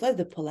this tree of life,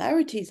 the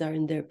polarities are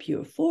in their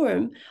pure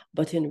form,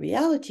 but in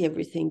reality,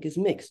 everything is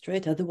mixed,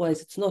 right?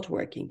 Otherwise, it's not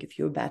working. If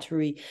your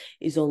battery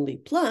is only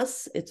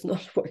plus, it's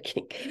not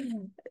working.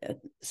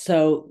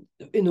 So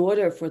in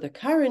order for the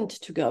current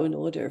to go, in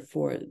order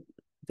for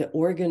the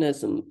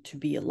organism to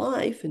be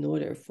alive, in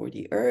order for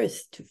the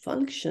earth to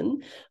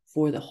function,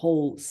 for the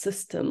whole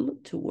system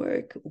to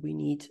work, we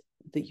need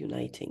the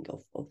uniting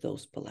of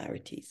those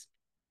polarities.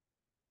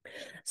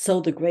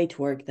 So the great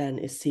work then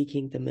is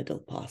seeking the middle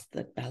path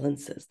that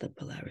balances the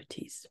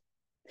polarities.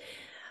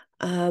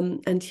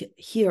 And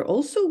here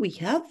also we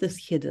have this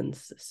hidden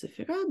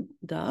Sephirah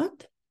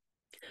Da'at,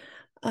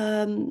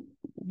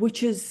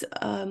 which is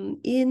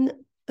in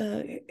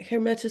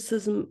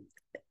Hermeticism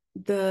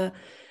the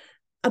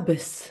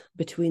abyss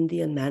between the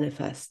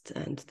unmanifest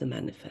and the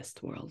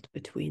manifest world,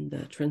 between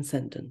the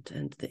transcendent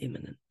and the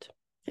immanent.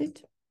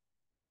 Right?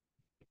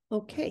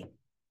 Okay.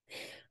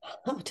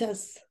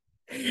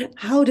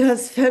 How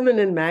does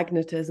feminine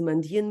magnetism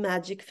and yin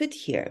magic fit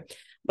here?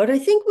 But I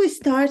think we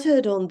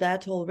started on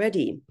that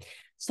already.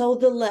 So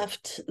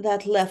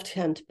that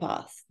left-hand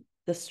path,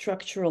 the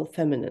structural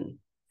feminine.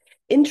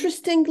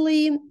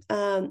 Interestingly,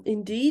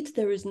 indeed,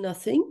 there is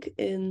nothing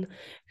in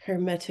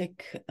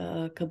Hermetic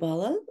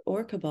Qabalah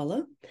or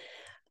Kabbalah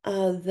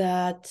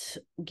that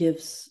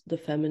gives the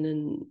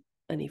feminine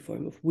any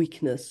form of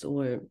weakness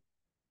or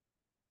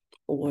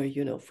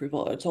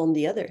frivolity. On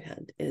the other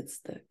hand, it's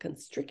the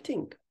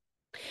constricting.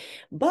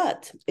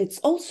 But it's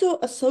also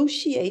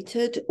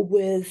associated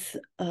with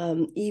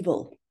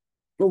evil,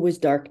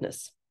 with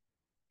darkness,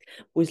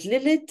 with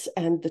Lilith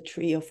and the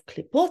tree of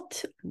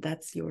Klipot.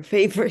 That's your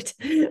favorite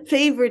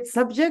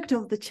subject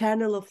of the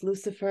channel of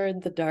Lucifer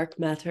and the dark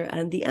matter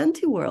and the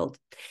anti-world,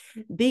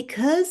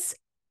 because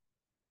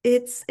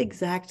it's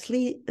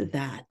exactly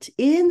that.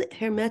 In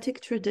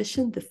Hermetic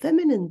tradition, the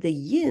feminine, the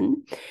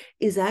yin,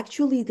 is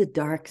actually the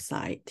dark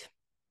side.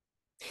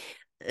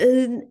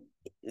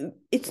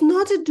 It's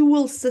not a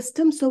dual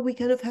system, so we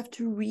kind of have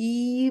to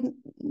reprogram,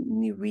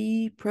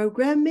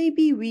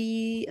 maybe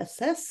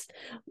reassess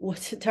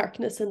what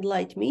darkness and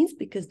light means,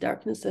 because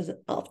darkness is,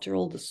 after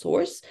all, the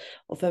source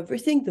of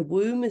everything. The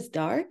womb is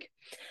dark.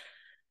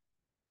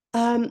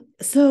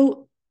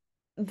 So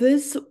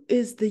this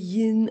is the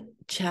yin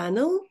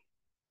channel.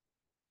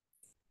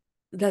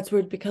 That's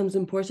where it becomes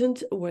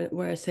important,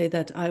 where I say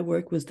that I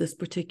work with this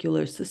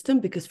particular system,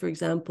 because, for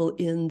example,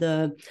 in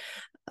the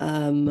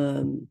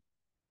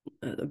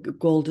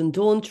Golden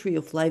Dawn tree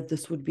of life,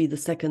 this would be the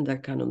second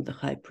arcanum, the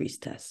high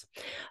priestess.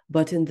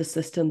 But in the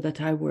system that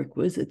I work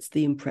with, it's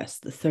the impress,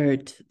 the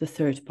third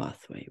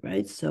pathway,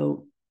 right?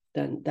 So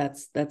then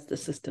that's the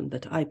system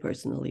that I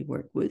personally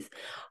work with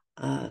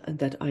and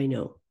that I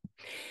know.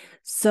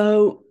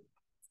 So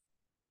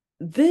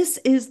this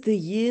is the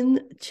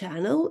yin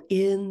channel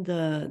in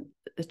the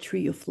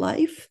tree of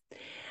life.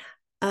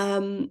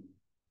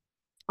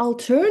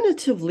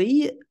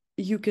 Alternatively,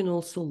 you can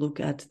also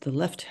look at the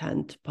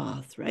left-hand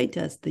path, right,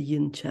 as the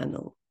yin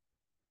channel.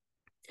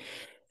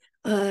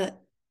 In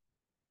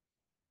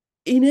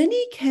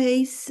any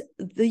case,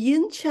 the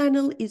yin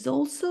channel is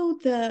also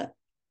the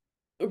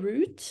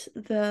route,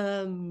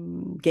 the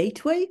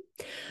gateway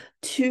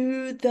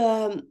to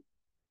the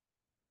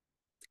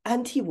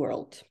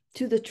anti-world,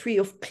 to the tree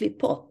of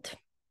Klipot.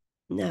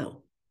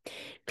 Now,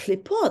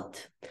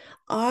 Klipot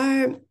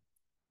are,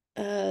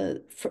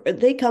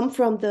 they come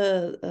from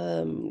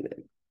the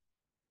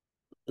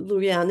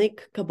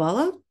Lurianic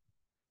Kabbalah,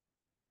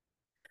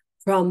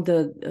 from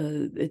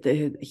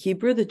the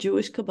Hebrew, the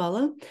Jewish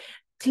Kabbalah.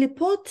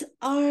 Klipot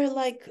are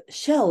like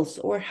shells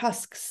or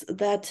husks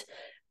that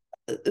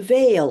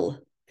veil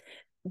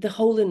the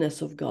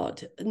holiness of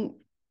God.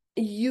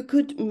 You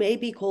could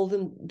maybe call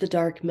them the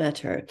dark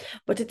matter,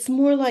 but it's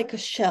more like a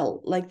shell,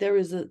 like there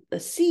is a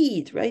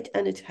seed, right?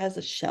 And it has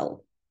a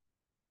shell.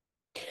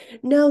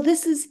 Now,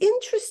 this is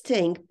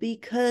interesting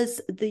because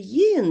the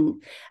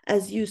yin,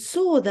 as you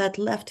saw, that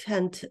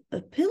left-hand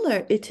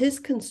pillar, it is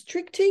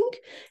constricting,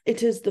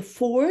 it is the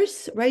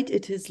force, right?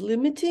 It is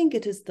limiting,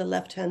 it is the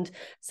left-hand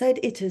side,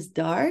 it is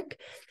dark.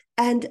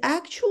 And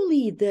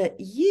actually, the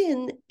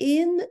yin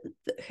in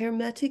the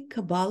Hermetic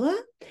Qabalah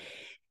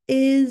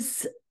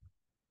is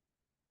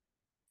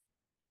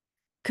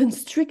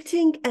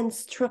constricting and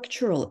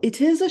structural.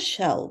 It is a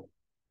shell.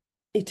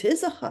 It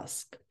is a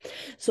husk.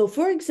 So,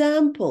 for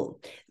example,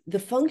 the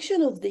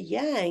function of the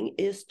yang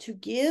is to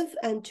give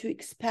and to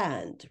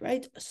expand,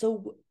 right?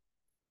 So,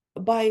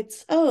 by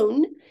its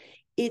own,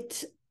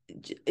 it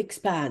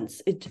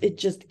expands. It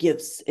just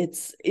gives.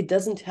 It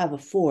doesn't have a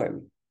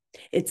form.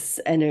 It's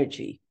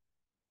energy.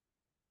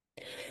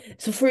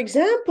 So, for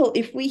example,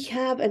 if we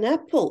have an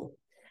apple,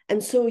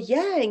 and so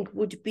yang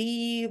would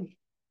be.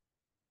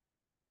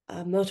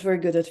 I'm not very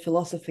good at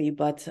philosophy,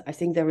 but I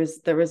think there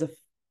is a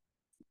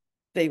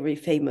very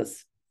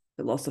famous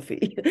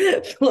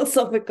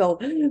philosophical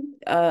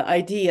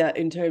idea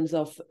in terms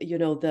of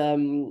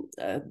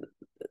the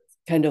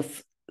kind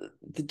of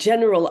the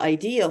general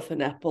idea of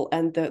an apple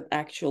and the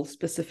actual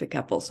specific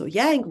apple. So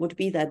yang would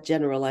be that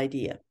general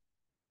idea.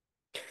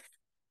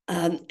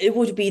 It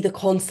would be the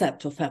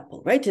concept of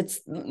apple, right?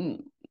 It's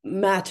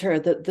matter,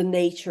 the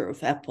nature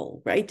of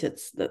apple, right?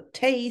 It's the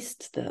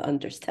taste, the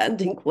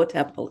understanding what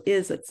apple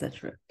is,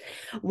 etc.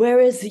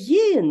 Whereas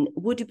yin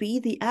would be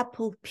the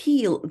apple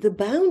peel, the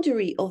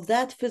boundary of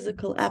that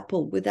physical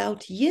apple.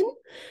 Without yin,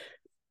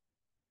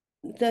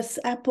 this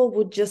apple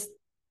would just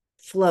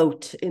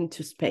float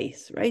into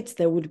space, right?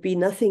 There would be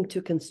nothing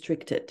to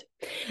constrict it.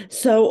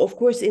 So, of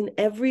course, in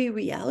every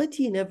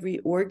reality, in every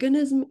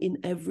organism, in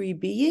every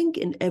being,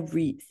 in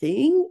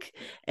everything,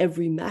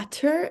 every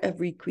matter,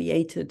 every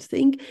created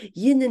thing,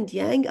 yin and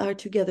yang are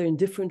together in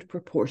different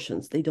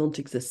proportions. They don't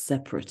exist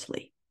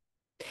separately.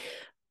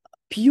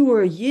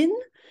 Pure yin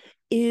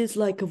is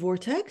like a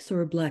vortex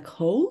or a black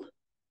hole.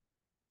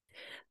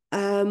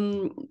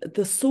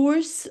 The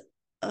source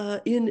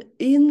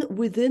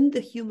within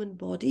the human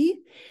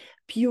body,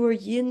 pure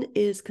yin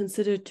is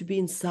considered to be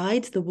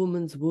inside the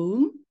woman's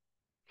womb.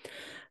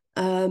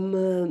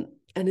 And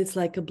it's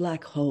like a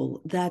black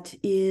hole that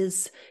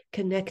is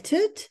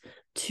connected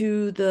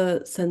to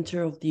the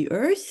center of the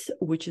earth,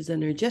 which is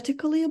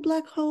energetically a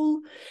black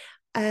hole.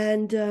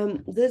 And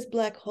this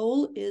black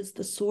hole is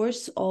the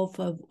source of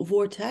a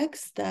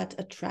vortex that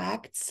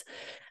attracts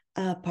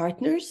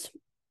partners,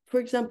 for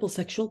example,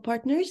 sexual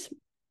partners.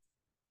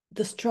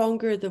 The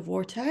stronger the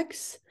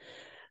vortex,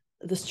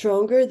 the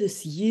stronger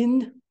this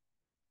yin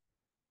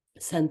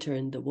center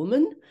in the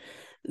woman,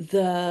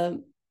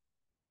 the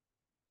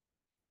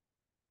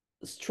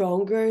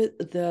stronger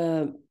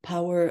the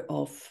power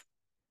of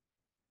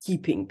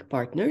keeping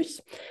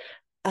partners.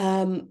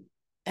 And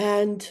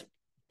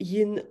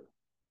yin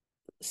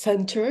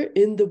center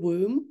in the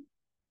womb,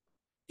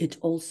 it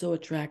also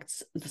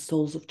attracts the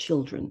souls of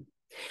children.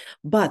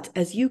 But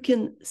as you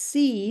can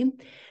see,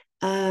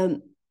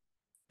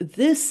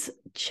 this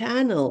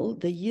channel,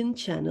 the yin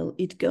channel,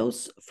 it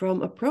goes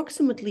from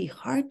approximately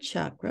heart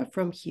chakra,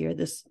 from here,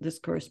 this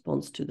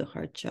corresponds to the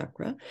heart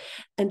chakra,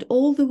 and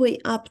all the way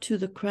up to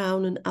the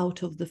crown and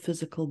out of the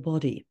physical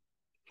body.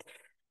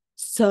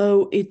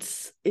 So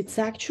it's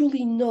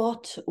actually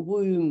not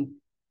womb.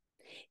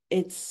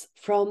 It's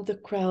from the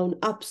crown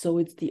up, so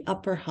it's the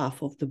upper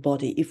half of the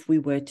body if we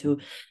were to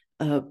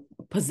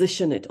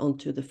position it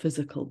onto the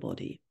physical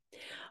body.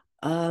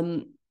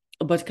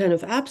 But kind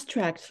of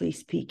abstractly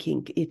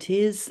speaking, it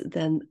is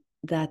then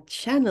that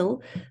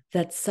channel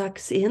that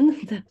sucks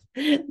in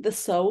the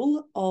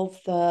soul of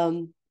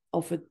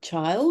a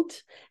child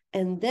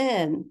and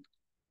then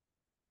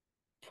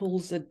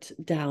pulls it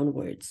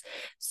downwards.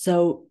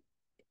 So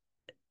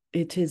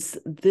it is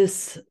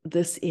this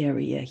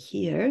area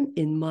here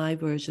in my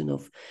version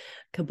of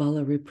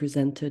Kabbalah,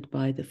 represented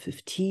by the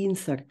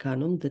 15th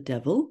arcanum, the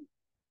devil,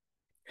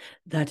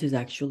 that is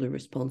actually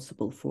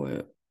responsible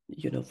for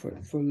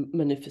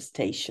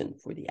manifestation,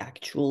 for the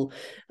actual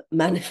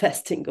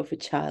manifesting of a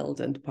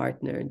child and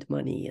partner and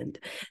money and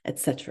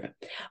etc.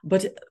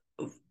 But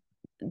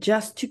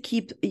just to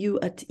keep you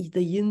at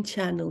the yin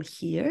channel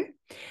here,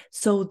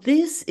 so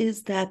this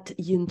is that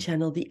yin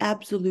channel, the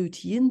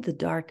absolute yin, the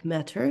dark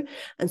matter.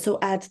 And so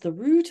at the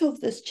root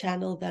of this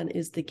channel then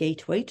is the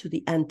gateway to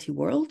the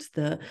anti-world,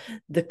 the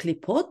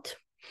klipot.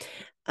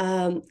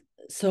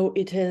 So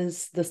it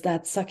is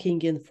that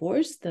sucking in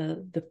force,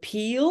 the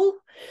peel.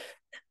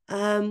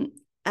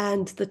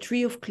 And the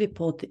tree of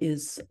klipot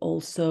is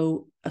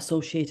also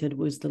associated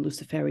with the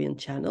Luciferian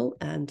channel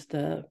and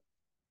the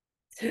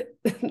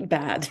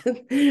bad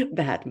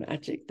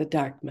magic, the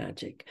dark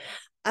magic.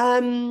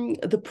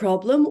 The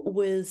problem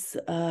with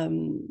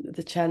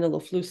the channel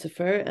of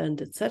Lucifer and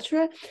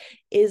etc.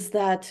 is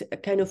that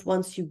kind of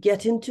once you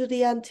get into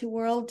the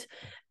anti-world,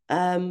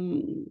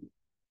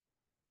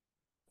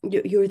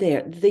 you're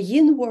there. The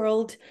yin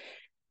world,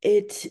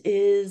 it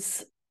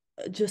is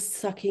just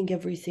sucking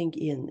everything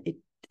in. It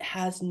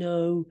has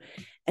no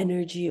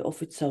energy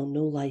of its own,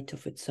 no light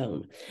of its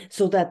own.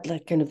 So that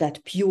like kind of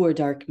that pure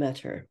dark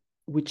matter,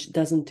 which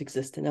doesn't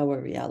exist in our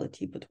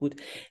reality, but would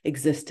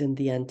exist in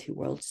the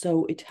anti-world.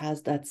 So it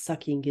has that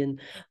sucking in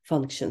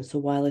function. So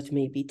while it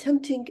may be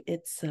tempting,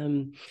 it's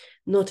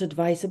not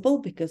advisable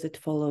because it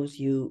follows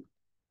you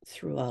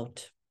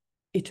throughout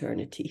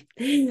eternity.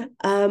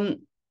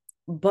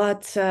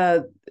 But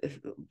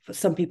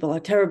some people are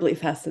terribly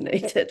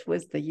fascinated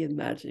with the yin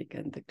magic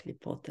and the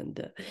klipot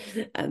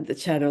and the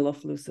channel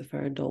of Lucifer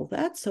and all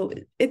that. So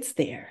it's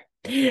there.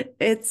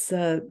 It's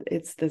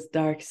this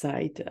dark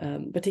side,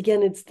 but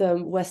again, it's the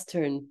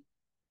Western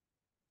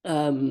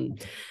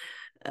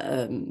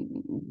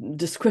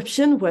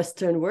description,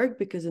 Western work,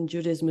 because in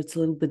Judaism it's a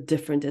little bit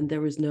different and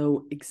there is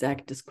no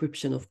exact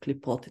description of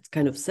klipot. It's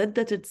kind of said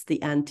that it's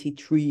the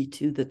anti-tree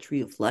to the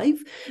tree of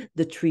life,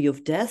 the tree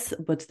of death,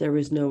 but there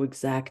is no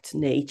exact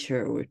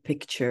nature or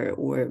picture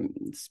or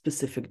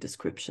specific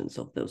descriptions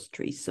of those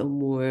trees. So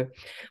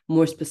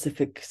more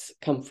specifics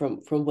come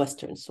from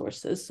Western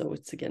sources. So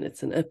it's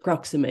an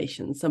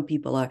approximation. Some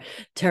people are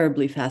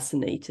terribly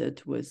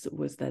fascinated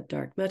with that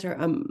dark matter.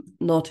 I'm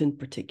not in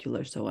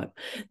particular, so I'm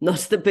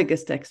not the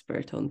biggest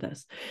expert on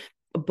this.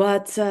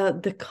 But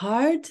the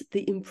card,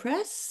 the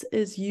Impress,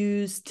 is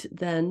used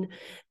then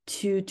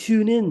to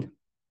tune in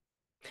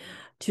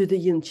to the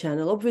yin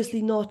channel,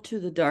 obviously not to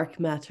the dark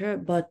matter,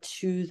 but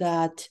to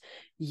that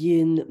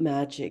yin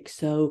magic.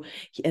 So,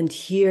 and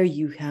here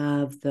you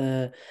have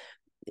the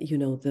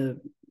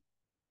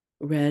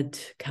red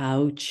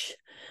couch,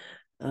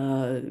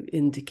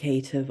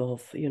 indicative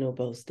of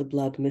both the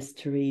blood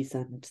mysteries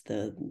and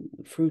the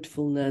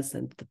fruitfulness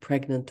and the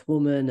pregnant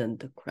woman and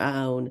the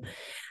crown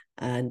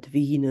and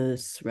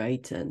Venus,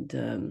 right,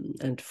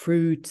 and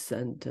fruits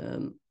and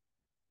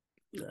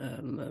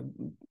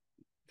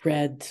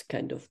bread,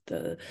 kind of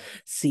the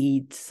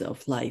seeds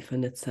of life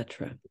and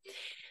etc.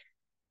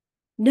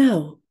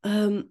 Now,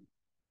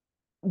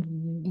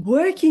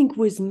 working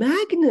with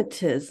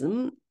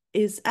magnetism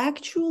is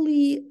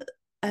actually,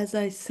 as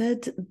I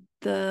said,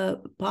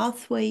 the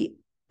pathway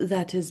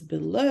that is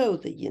below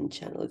the yin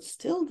channel. It's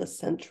still the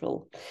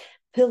central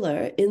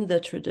pillar in the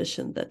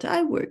tradition that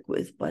I work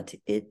with, but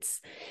it's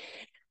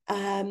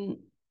a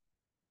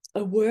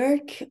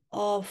work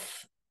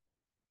of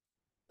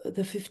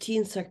the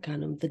 15th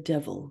arcanum, the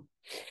devil.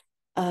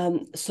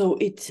 So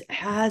it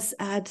has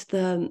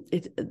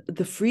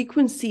the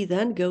frequency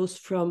then goes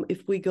from,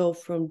 if we go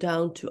from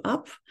down to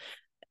up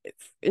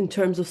in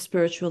terms of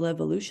spiritual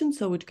evolution,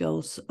 so it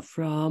goes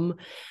from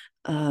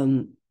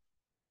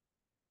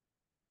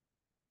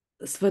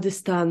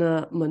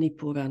Svadhisthana,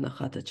 Manipura,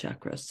 Nahata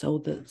chakras, so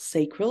the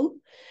sacral,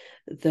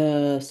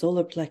 the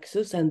solar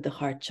plexus, and the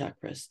heart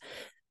chakras.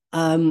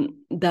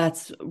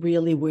 That's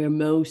really where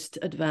most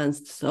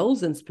advanced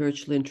souls and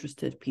spiritually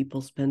interested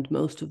people spend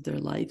most of their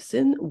lives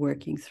in,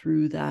 working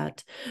through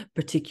that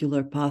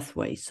particular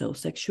pathway. So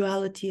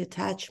sexuality,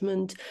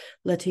 attachment,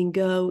 letting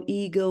go,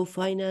 ego,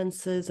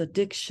 finances,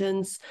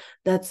 addictions,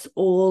 that's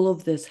all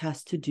of this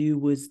has to do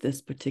with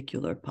this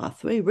particular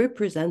pathway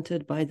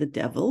represented by the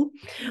devil.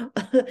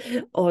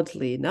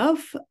 Oddly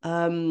enough,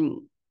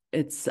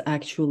 it's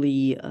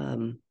actually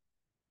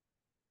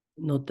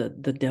not the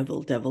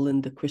devil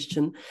in the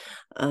Christian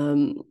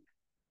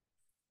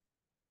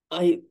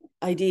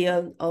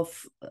idea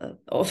of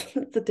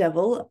the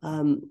devil.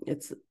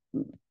 It's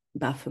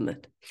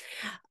Baphomet,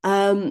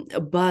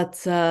 but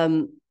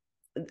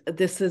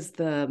this is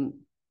the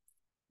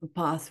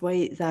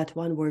pathway that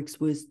one works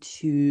with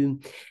to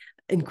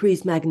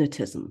increase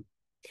magnetism.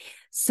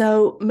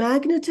 So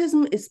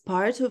magnetism is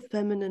part of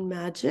feminine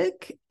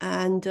magic,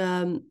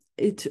 and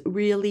it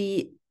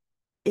really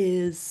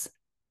is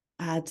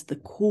at the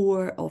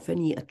core of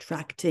any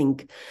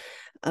attracting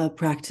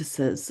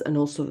practices, and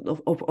also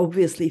of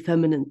obviously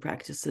feminine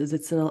practices.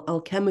 It's an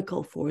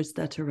alchemical force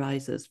that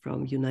arises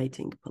from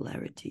uniting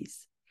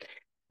polarities,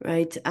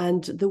 right?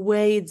 And the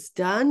way it's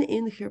done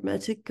in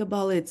Hermetic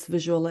Qabalah, it's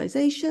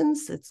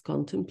visualizations, it's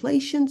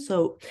contemplation.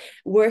 So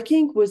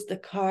working with the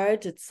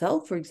card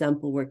itself, for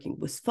example, working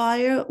with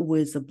fire,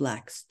 with a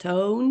black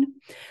stone,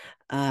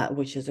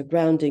 which is a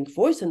grounding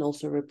force and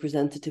also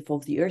representative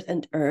of the earth.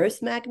 And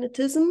earth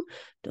magnetism,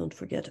 don't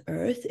forget,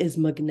 earth is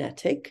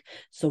magnetic.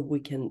 So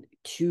we can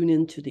tune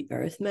into the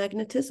earth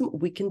magnetism.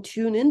 We can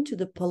tune into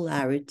the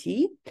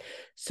polarity.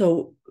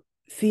 So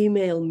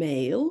female,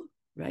 male,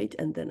 right?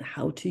 And then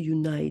how to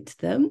unite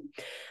them.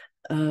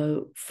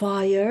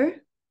 Fire,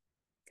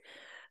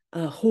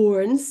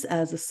 horns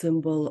as a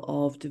symbol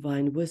of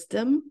divine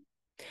wisdom.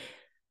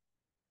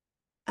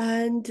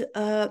 And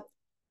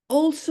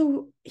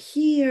also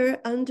here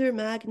under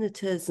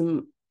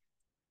magnetism,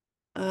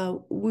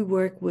 we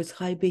work with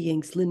high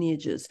beings,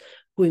 lineages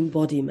who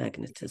embody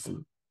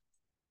magnetism.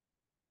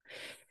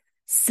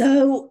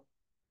 So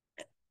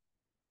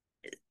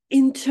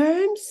in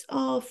terms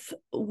of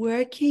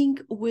working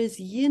with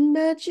yin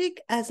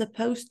magic as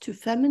opposed to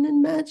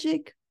feminine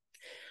magic,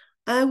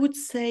 I would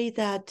say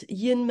that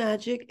yin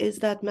magic is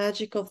that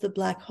magic of the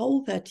black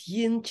hole, that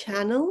yin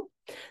channel,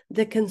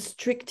 The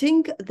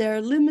constricting, there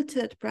are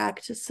limited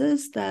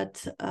practices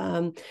that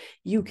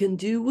you can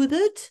do with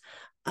it,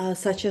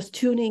 such as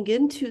tuning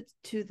into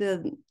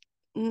the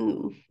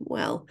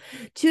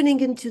tuning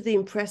into the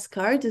impress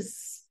card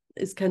is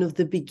kind of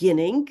the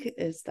beginning,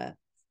 is that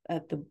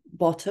at the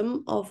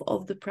bottom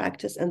of the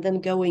practice, and then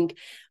going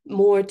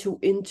more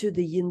into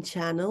the yin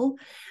channel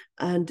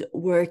and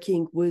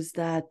working with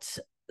that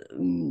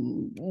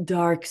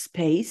dark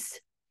space.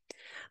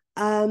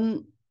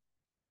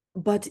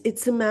 But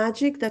it's a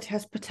magic that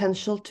has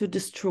potential to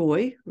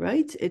destroy,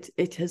 right?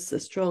 It has a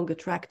strong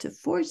attractive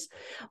force,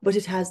 but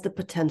it has the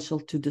potential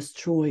to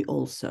destroy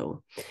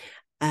also.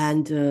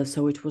 And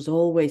so it was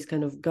always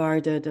kind of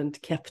guarded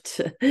and kept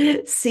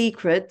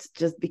secret,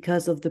 just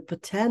because of the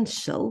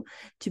potential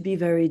to be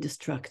very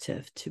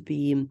destructive, to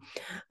be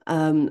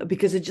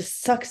because it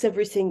just sucks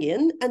everything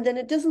in, and then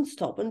it doesn't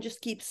stop and just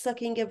keeps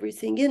sucking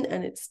everything in,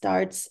 and it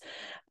starts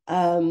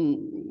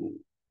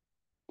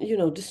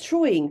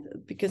destroying,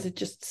 because it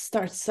just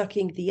starts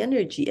sucking the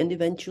energy, and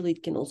eventually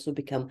it can also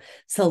become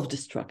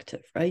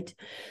self-destructive, right?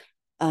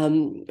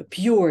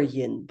 Pure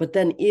yin, but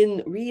then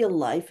in real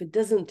life it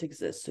doesn't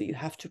exist, so you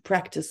have to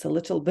practice a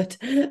little bit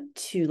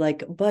to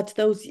but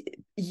those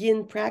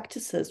yin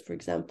practices, for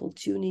example,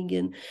 tuning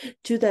in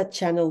to that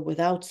channel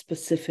without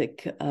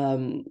specific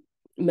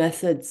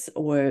methods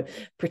or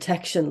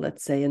protection,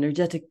 let's say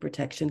energetic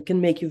protection, can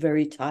make you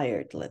very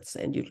tired, let's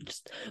say, and you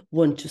just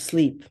want to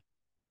sleep,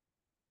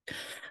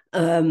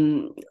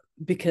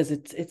 because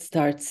it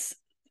starts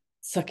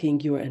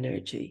sucking your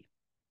energy.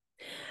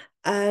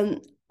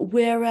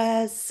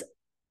 Whereas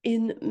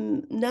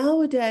in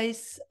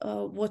nowadays,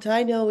 what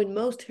I know in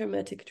most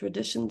Hermetic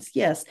traditions,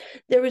 yes,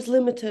 there is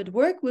limited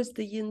work with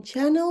the yin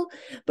channel,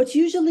 but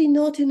usually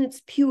not in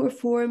its pure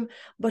form,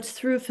 but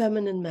through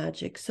feminine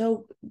magic.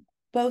 So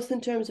both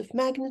in terms of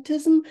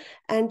magnetism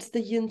and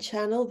the yin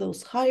channel,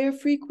 those higher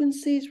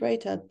frequencies,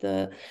 right at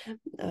the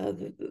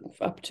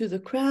up to the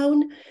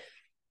crown,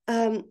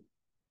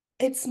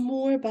 it's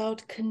more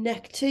about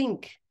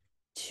connecting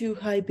to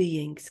high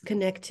beings,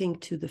 connecting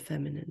to the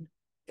feminine.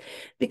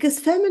 Because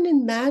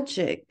feminine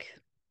magic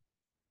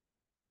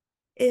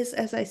is,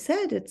 as I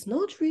said, it's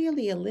not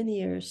really a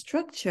linear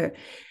structure.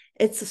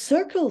 It's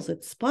circles,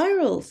 it's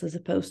spirals, as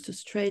opposed to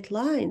straight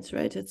lines,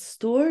 right? It's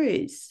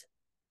stories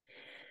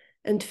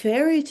and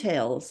fairy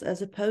tales,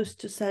 as opposed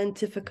to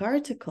scientific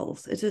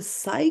articles. It is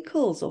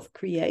cycles of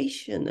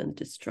creation and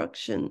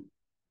destruction.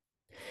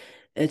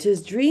 It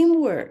is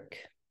dream work,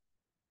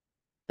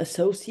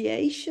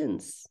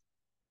 associations.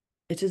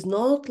 It is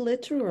not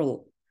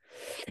literal.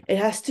 It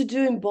has to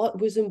do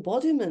with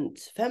embodiment.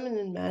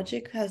 Feminine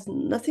magic has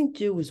nothing to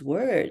do with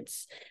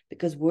words,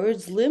 because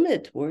words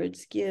limit,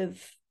 words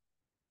give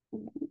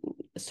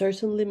a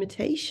certain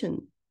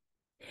limitation.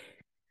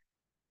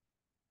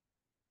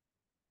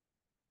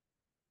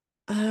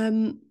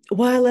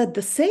 While at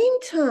the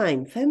same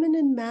time,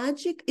 feminine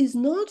magic is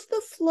not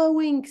the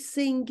flowing,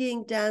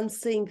 singing,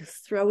 dancing,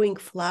 throwing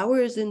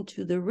flowers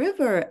into the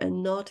river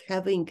and not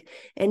having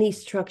any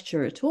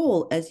structure at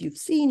all, as you've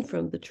seen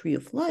from the Tree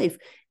of Life.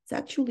 It's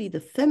actually the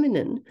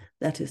feminine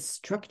that is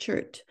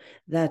structured,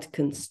 that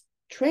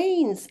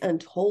constrains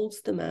and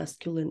holds the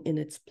masculine in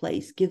its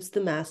place, gives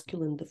the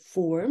masculine the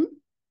form,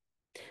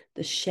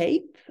 the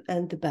shape,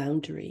 and the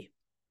boundary.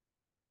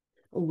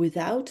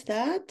 Without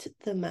that,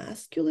 the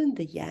masculine,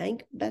 the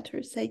yang,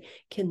 better say,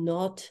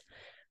 cannot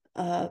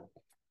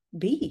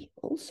be,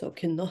 also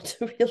cannot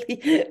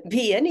really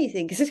be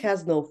anything, because it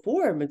has no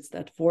form. It's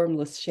that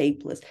formless,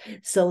 shapeless.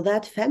 So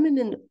that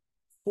feminine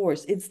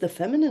force, it's the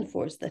feminine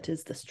force that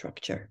is the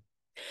structure,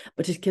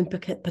 but it can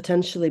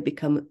potentially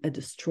become a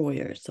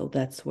destroyer. So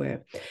that's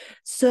where.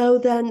 So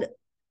then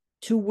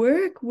to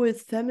work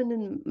with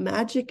feminine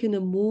magic in a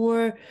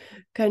more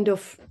kind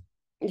of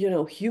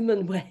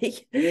human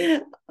way,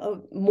 a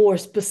more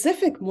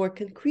specific, more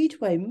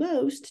concrete way,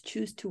 most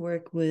choose to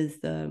work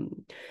with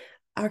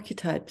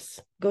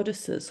archetypes,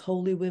 goddesses,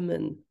 holy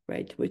women,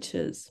 right,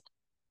 witches.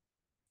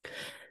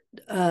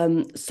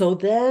 So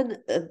then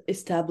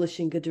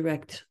establishing a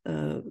direct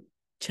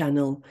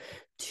channel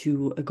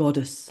to a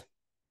goddess,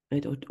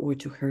 right, or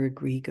to her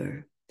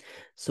egregor.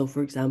 So,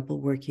 for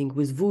example, working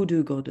with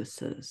voodoo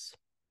goddesses,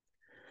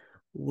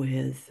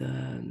 with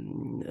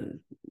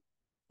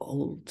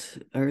old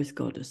earth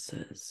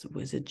goddesses,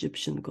 with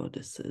Egyptian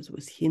goddesses,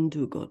 with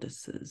Hindu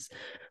goddesses,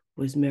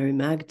 with Mary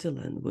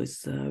Magdalene,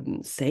 with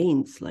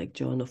saints like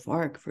Joan of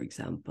Arc, for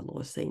example,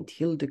 or Saint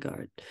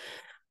Hildegard,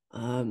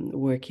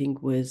 working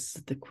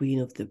with the Queen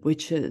of the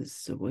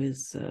Witches,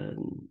 with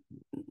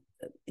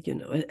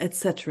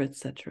etc.,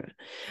 etc.,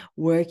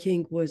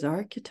 working with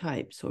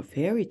archetypes or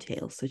fairy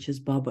tales such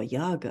as Baba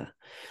Yaga.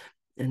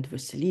 And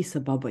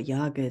Vasilisa, Baba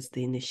Yaga is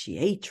the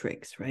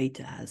initiatrix, right,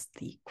 as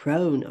the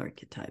crone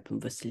archetype, and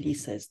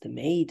Vasilisa is the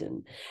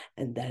maiden,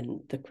 and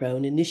then the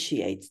crone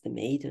initiates the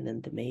maiden,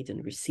 and the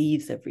maiden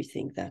receives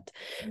everything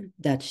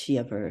that she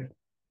ever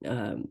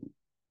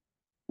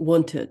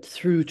wanted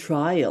through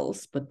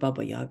trials, but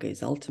Baba Yaga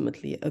is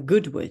ultimately a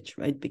good witch,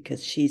 right?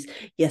 Because she's,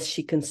 yes,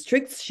 she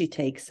constricts, she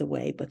takes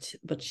away,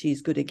 but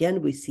she's good.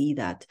 Again, we see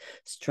that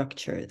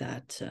structure,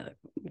 that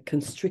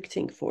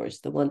constricting force,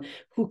 the one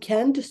who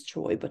can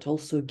destroy, but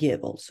also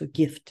give, also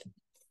gift.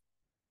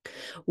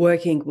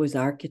 Working with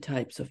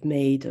archetypes of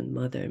maid and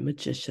mother,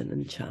 magician,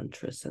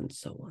 enchantress, and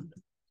so on.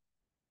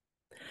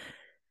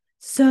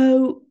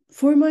 So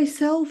for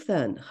myself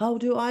then, how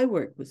do I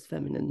work with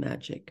feminine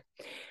magic?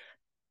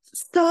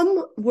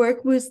 Some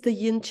work with the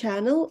yin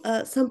channel,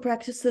 some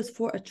practices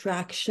for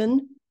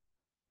attraction,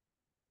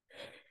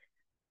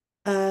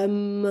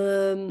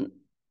 and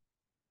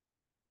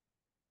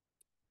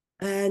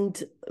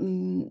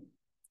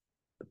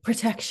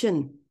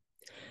protection,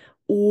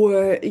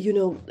 or,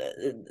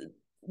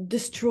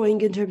 destroying,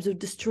 in terms of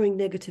destroying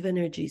negative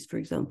energies, for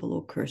example,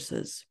 or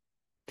curses.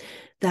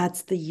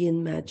 That's the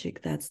yin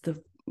magic. That's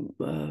the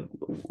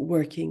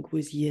working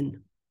with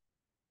yin.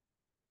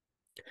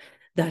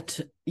 That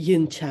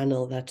yin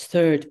channel, that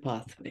third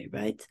pathway,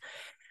 right?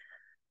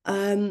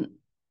 I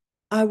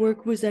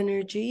work with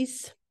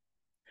energies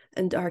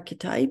and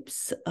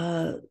archetypes.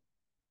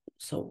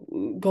 So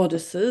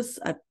goddesses,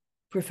 I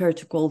prefer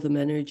to call them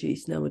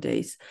energies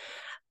nowadays.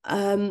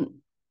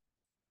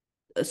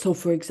 So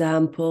for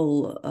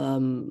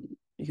example,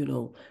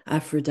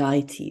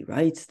 Aphrodite,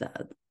 right?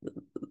 That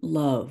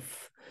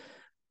love,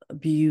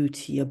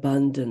 beauty,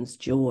 abundance,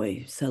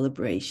 joy,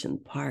 celebration,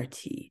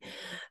 party,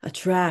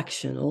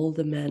 attraction. All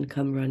the men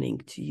come running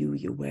to you.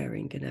 You're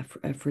wearing an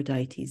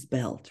Aphrodite's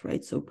belt,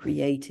 right? So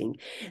creating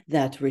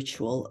that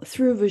ritual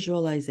through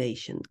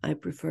visualization. I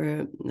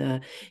prefer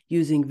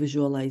using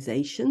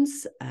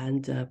visualizations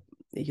and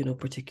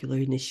particular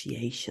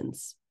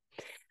initiations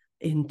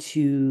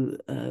into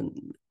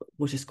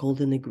what is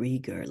called an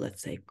egregor,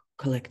 let's say,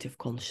 collective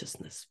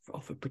consciousness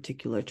of a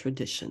particular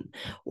tradition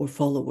or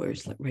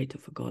followers, right,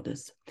 of a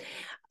goddess.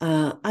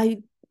 I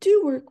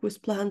do work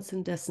with plants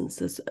and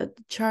essences,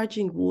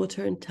 charging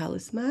water and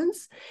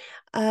talismans.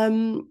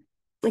 Again,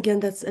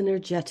 that's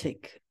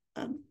energetic.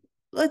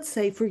 Let's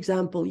say, for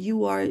example,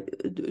 you are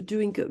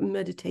doing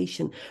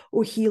meditation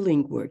or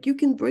healing work. You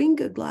can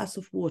bring a glass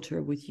of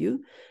water with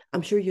you.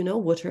 I'm sure you know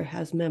water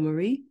has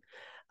memory.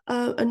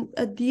 And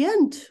at the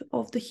end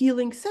of the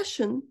healing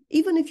session,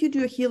 even if you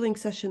do a healing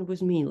session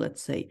with me,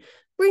 let's say,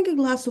 bring a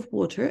glass of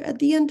water. At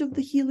the end of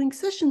the healing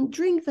session,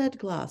 drink that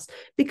glass,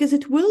 because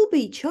it will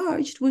be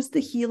charged with the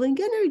healing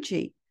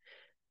energy.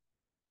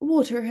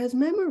 Water has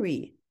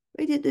memory,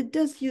 right? It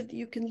does.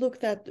 You can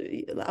look up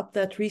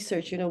that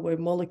research, where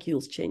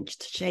molecules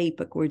changed shape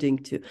according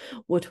to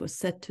what was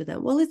said to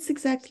them. Well, it's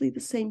exactly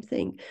the same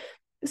thing.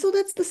 So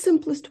that's the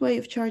simplest way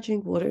of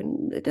charging water.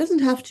 It doesn't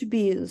have to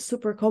be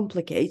super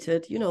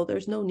complicated.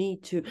 There's no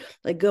need to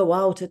go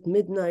out at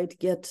midnight,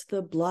 get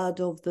the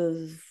blood of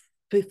the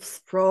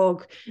fifth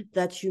frog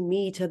that you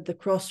meet at the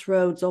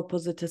crossroads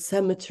opposite a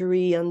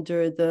cemetery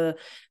under the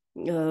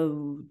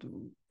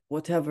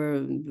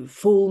whatever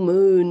full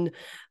moon,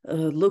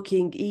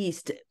 looking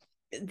east.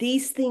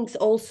 These things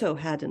also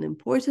had an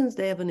importance.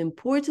 They have an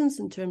importance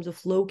in terms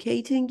of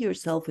locating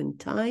yourself in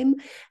time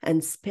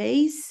and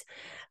space.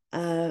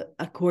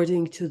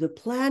 According to the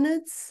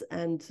planets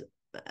and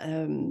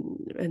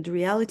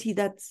reality,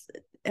 that's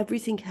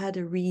everything had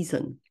a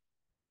reason.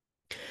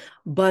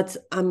 But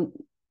I'm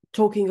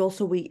talking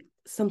also,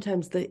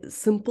 sometimes the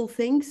simple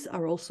things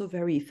are also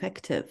very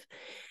effective.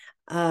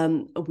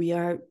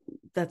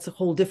 That's a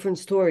whole different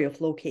story of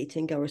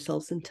locating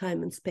ourselves in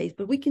time and space,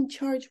 but we can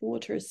charge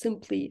water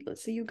simply.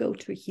 Let's say you go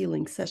to a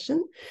healing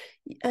session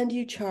and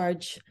you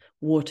charge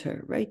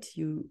water, right?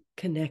 You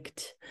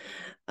connect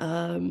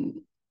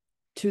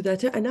to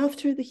that. And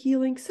after the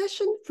healing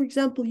session, for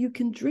example, you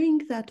can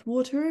drink that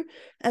water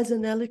as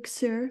an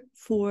elixir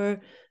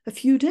for a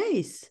few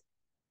days,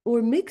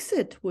 or mix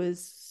it with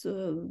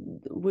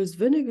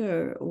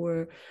vinegar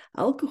or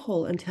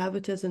alcohol and have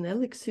it as an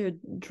elixir.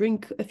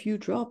 Drink a few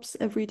drops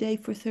every day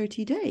for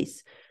 30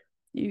 days.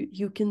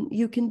 You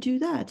can do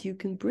that. You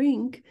can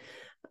bring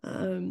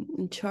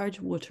and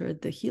charge water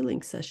at the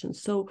healing session.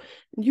 So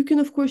you can,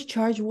 of course,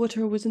 charge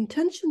water with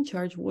intention,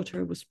 charge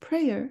water with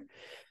prayer.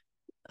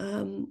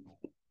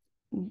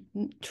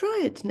 Try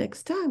it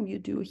next time you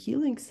do a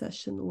healing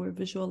session or a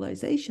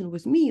visualization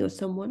with me or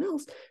someone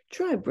else.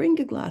 Bring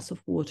a glass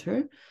of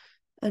water,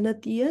 and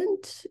at the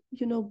end,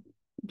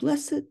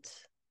 bless it,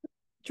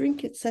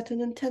 drink it, set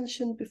an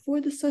intention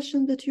before the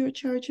session that you're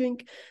charging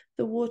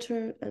the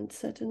water, and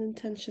set an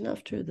intention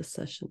after the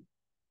session.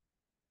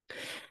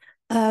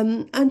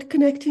 And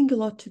connecting a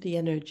lot to the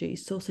energy.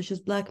 So such as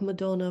Black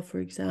Madonna,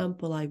 for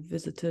example, I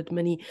visited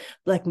many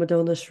Black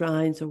Madonna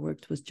shrines or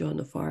worked with Joan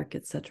of Arc,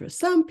 etc.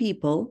 Some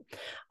people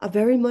are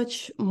very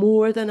much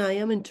more than I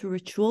am into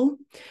ritual,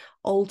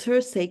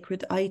 altar,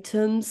 sacred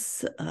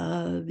items,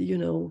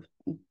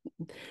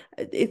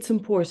 it's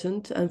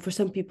important. And for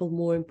some people,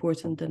 more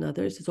important than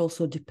others. It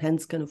also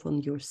depends kind of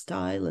on your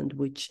style and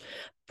which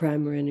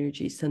primary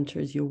energy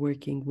centers you're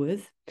working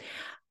with.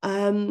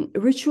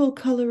 Ritual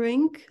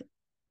coloring,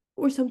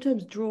 or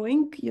sometimes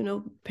drawing,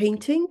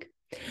 painting.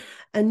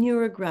 And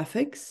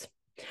neurographics,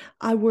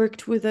 I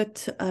worked with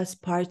it as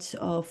part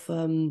of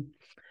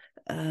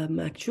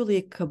actually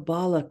a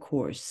Kabbalah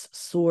course,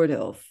 sort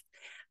of,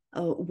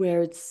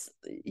 where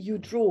you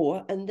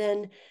draw and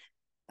then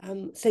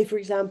say, for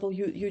example,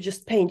 you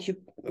just paint, you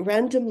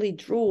randomly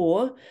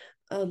draw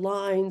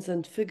lines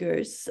and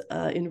figures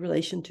in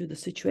relation to the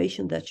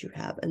situation that you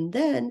have. And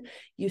then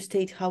you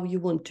state how you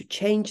want to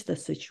change the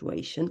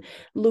situation,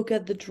 look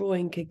at the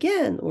drawing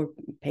again or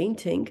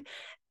painting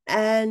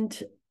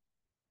and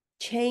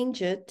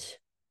change it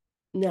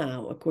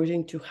now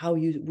according to how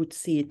you would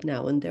see it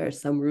now. And there are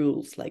some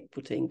rules like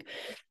putting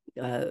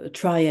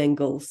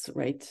triangles,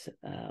 right,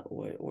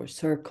 or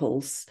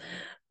circles,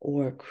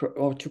 or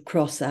to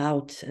cross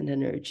out an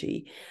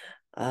energy.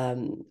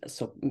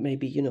 So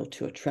maybe, you know,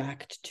 to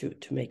attract, to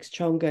make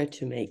stronger,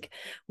 to make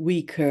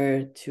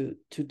weaker, to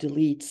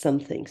delete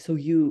something. So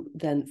you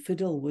then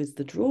fiddle with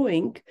the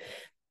drawing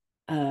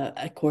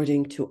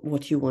according to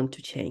what you want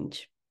to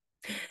change.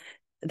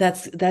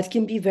 That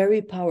can be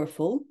very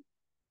powerful.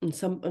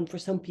 And for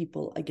some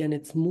people, again,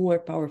 it's more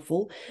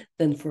powerful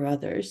than for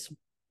others.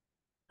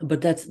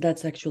 But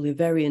that's actually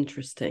very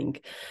interesting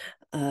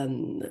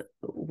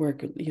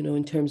work, you know,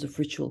 in terms of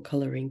ritual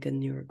coloring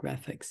and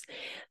neurographics.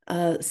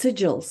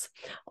 Sigils,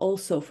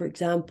 also, for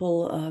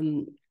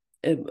example,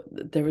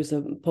 there is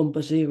a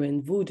pompagira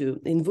in voodoo.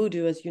 In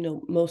voodoo, as you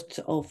know, most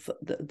of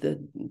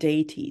the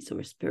deities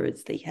or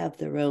spirits, they have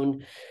their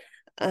own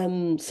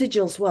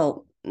sigils.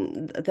 Well,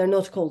 they're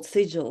not called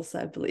sigils,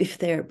 I believe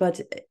there,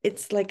 but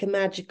it's like a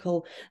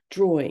magical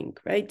drawing,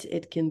 right?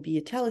 It can be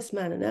a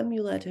talisman, an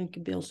amulet, and it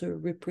can be also a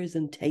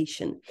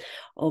representation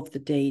of the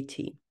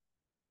deity.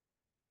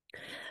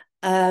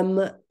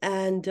 So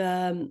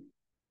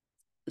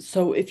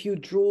if you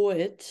draw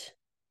it,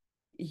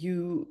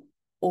 you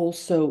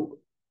also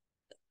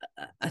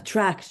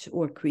attract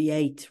or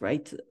create,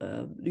 right?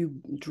 You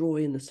draw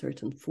in a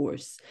certain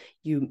force.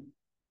 You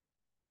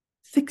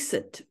fix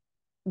it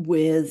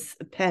with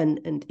a pen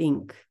and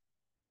ink,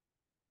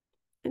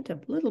 and a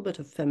little bit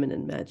of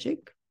feminine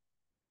magic,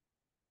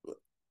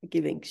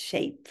 giving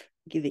shape,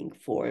 giving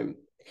form.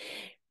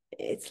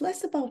 It's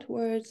less about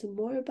words and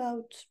more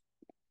about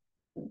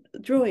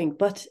drawing,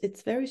 but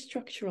it's very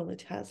structural.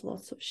 It has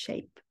lots of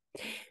shape.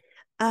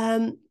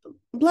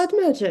 Blood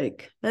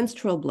magic,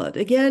 menstrual blood.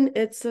 Again,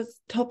 it's a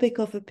topic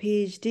of a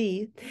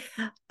PhD,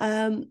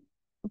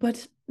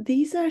 but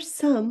these are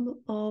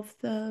some of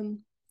the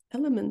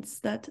elements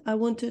that I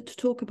wanted to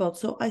talk about.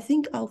 So I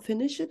think I'll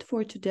finish it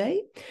for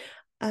today.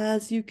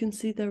 As you can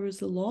see, there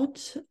is a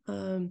lot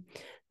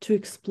to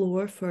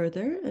explore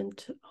further,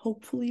 and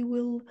hopefully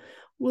we'll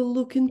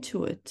look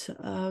into it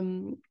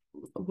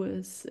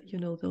with, you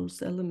know,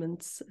 those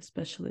elements,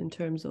 especially in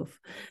terms of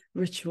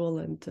ritual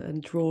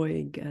and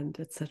drawing and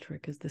etc.,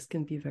 because this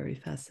can be very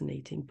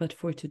fascinating. But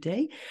for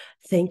today,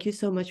 thank you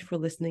so much for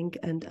listening,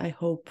 and I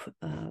hope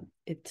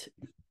it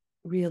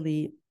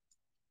really,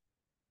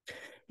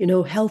 you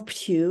know,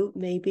 helped you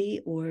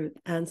maybe, or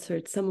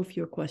answered some of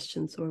your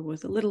questions, or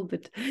was a little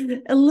bit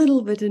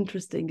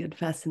interesting and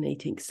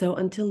fascinating. So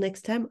until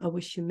next time, I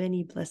wish you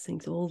many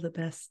blessings, all the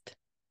best.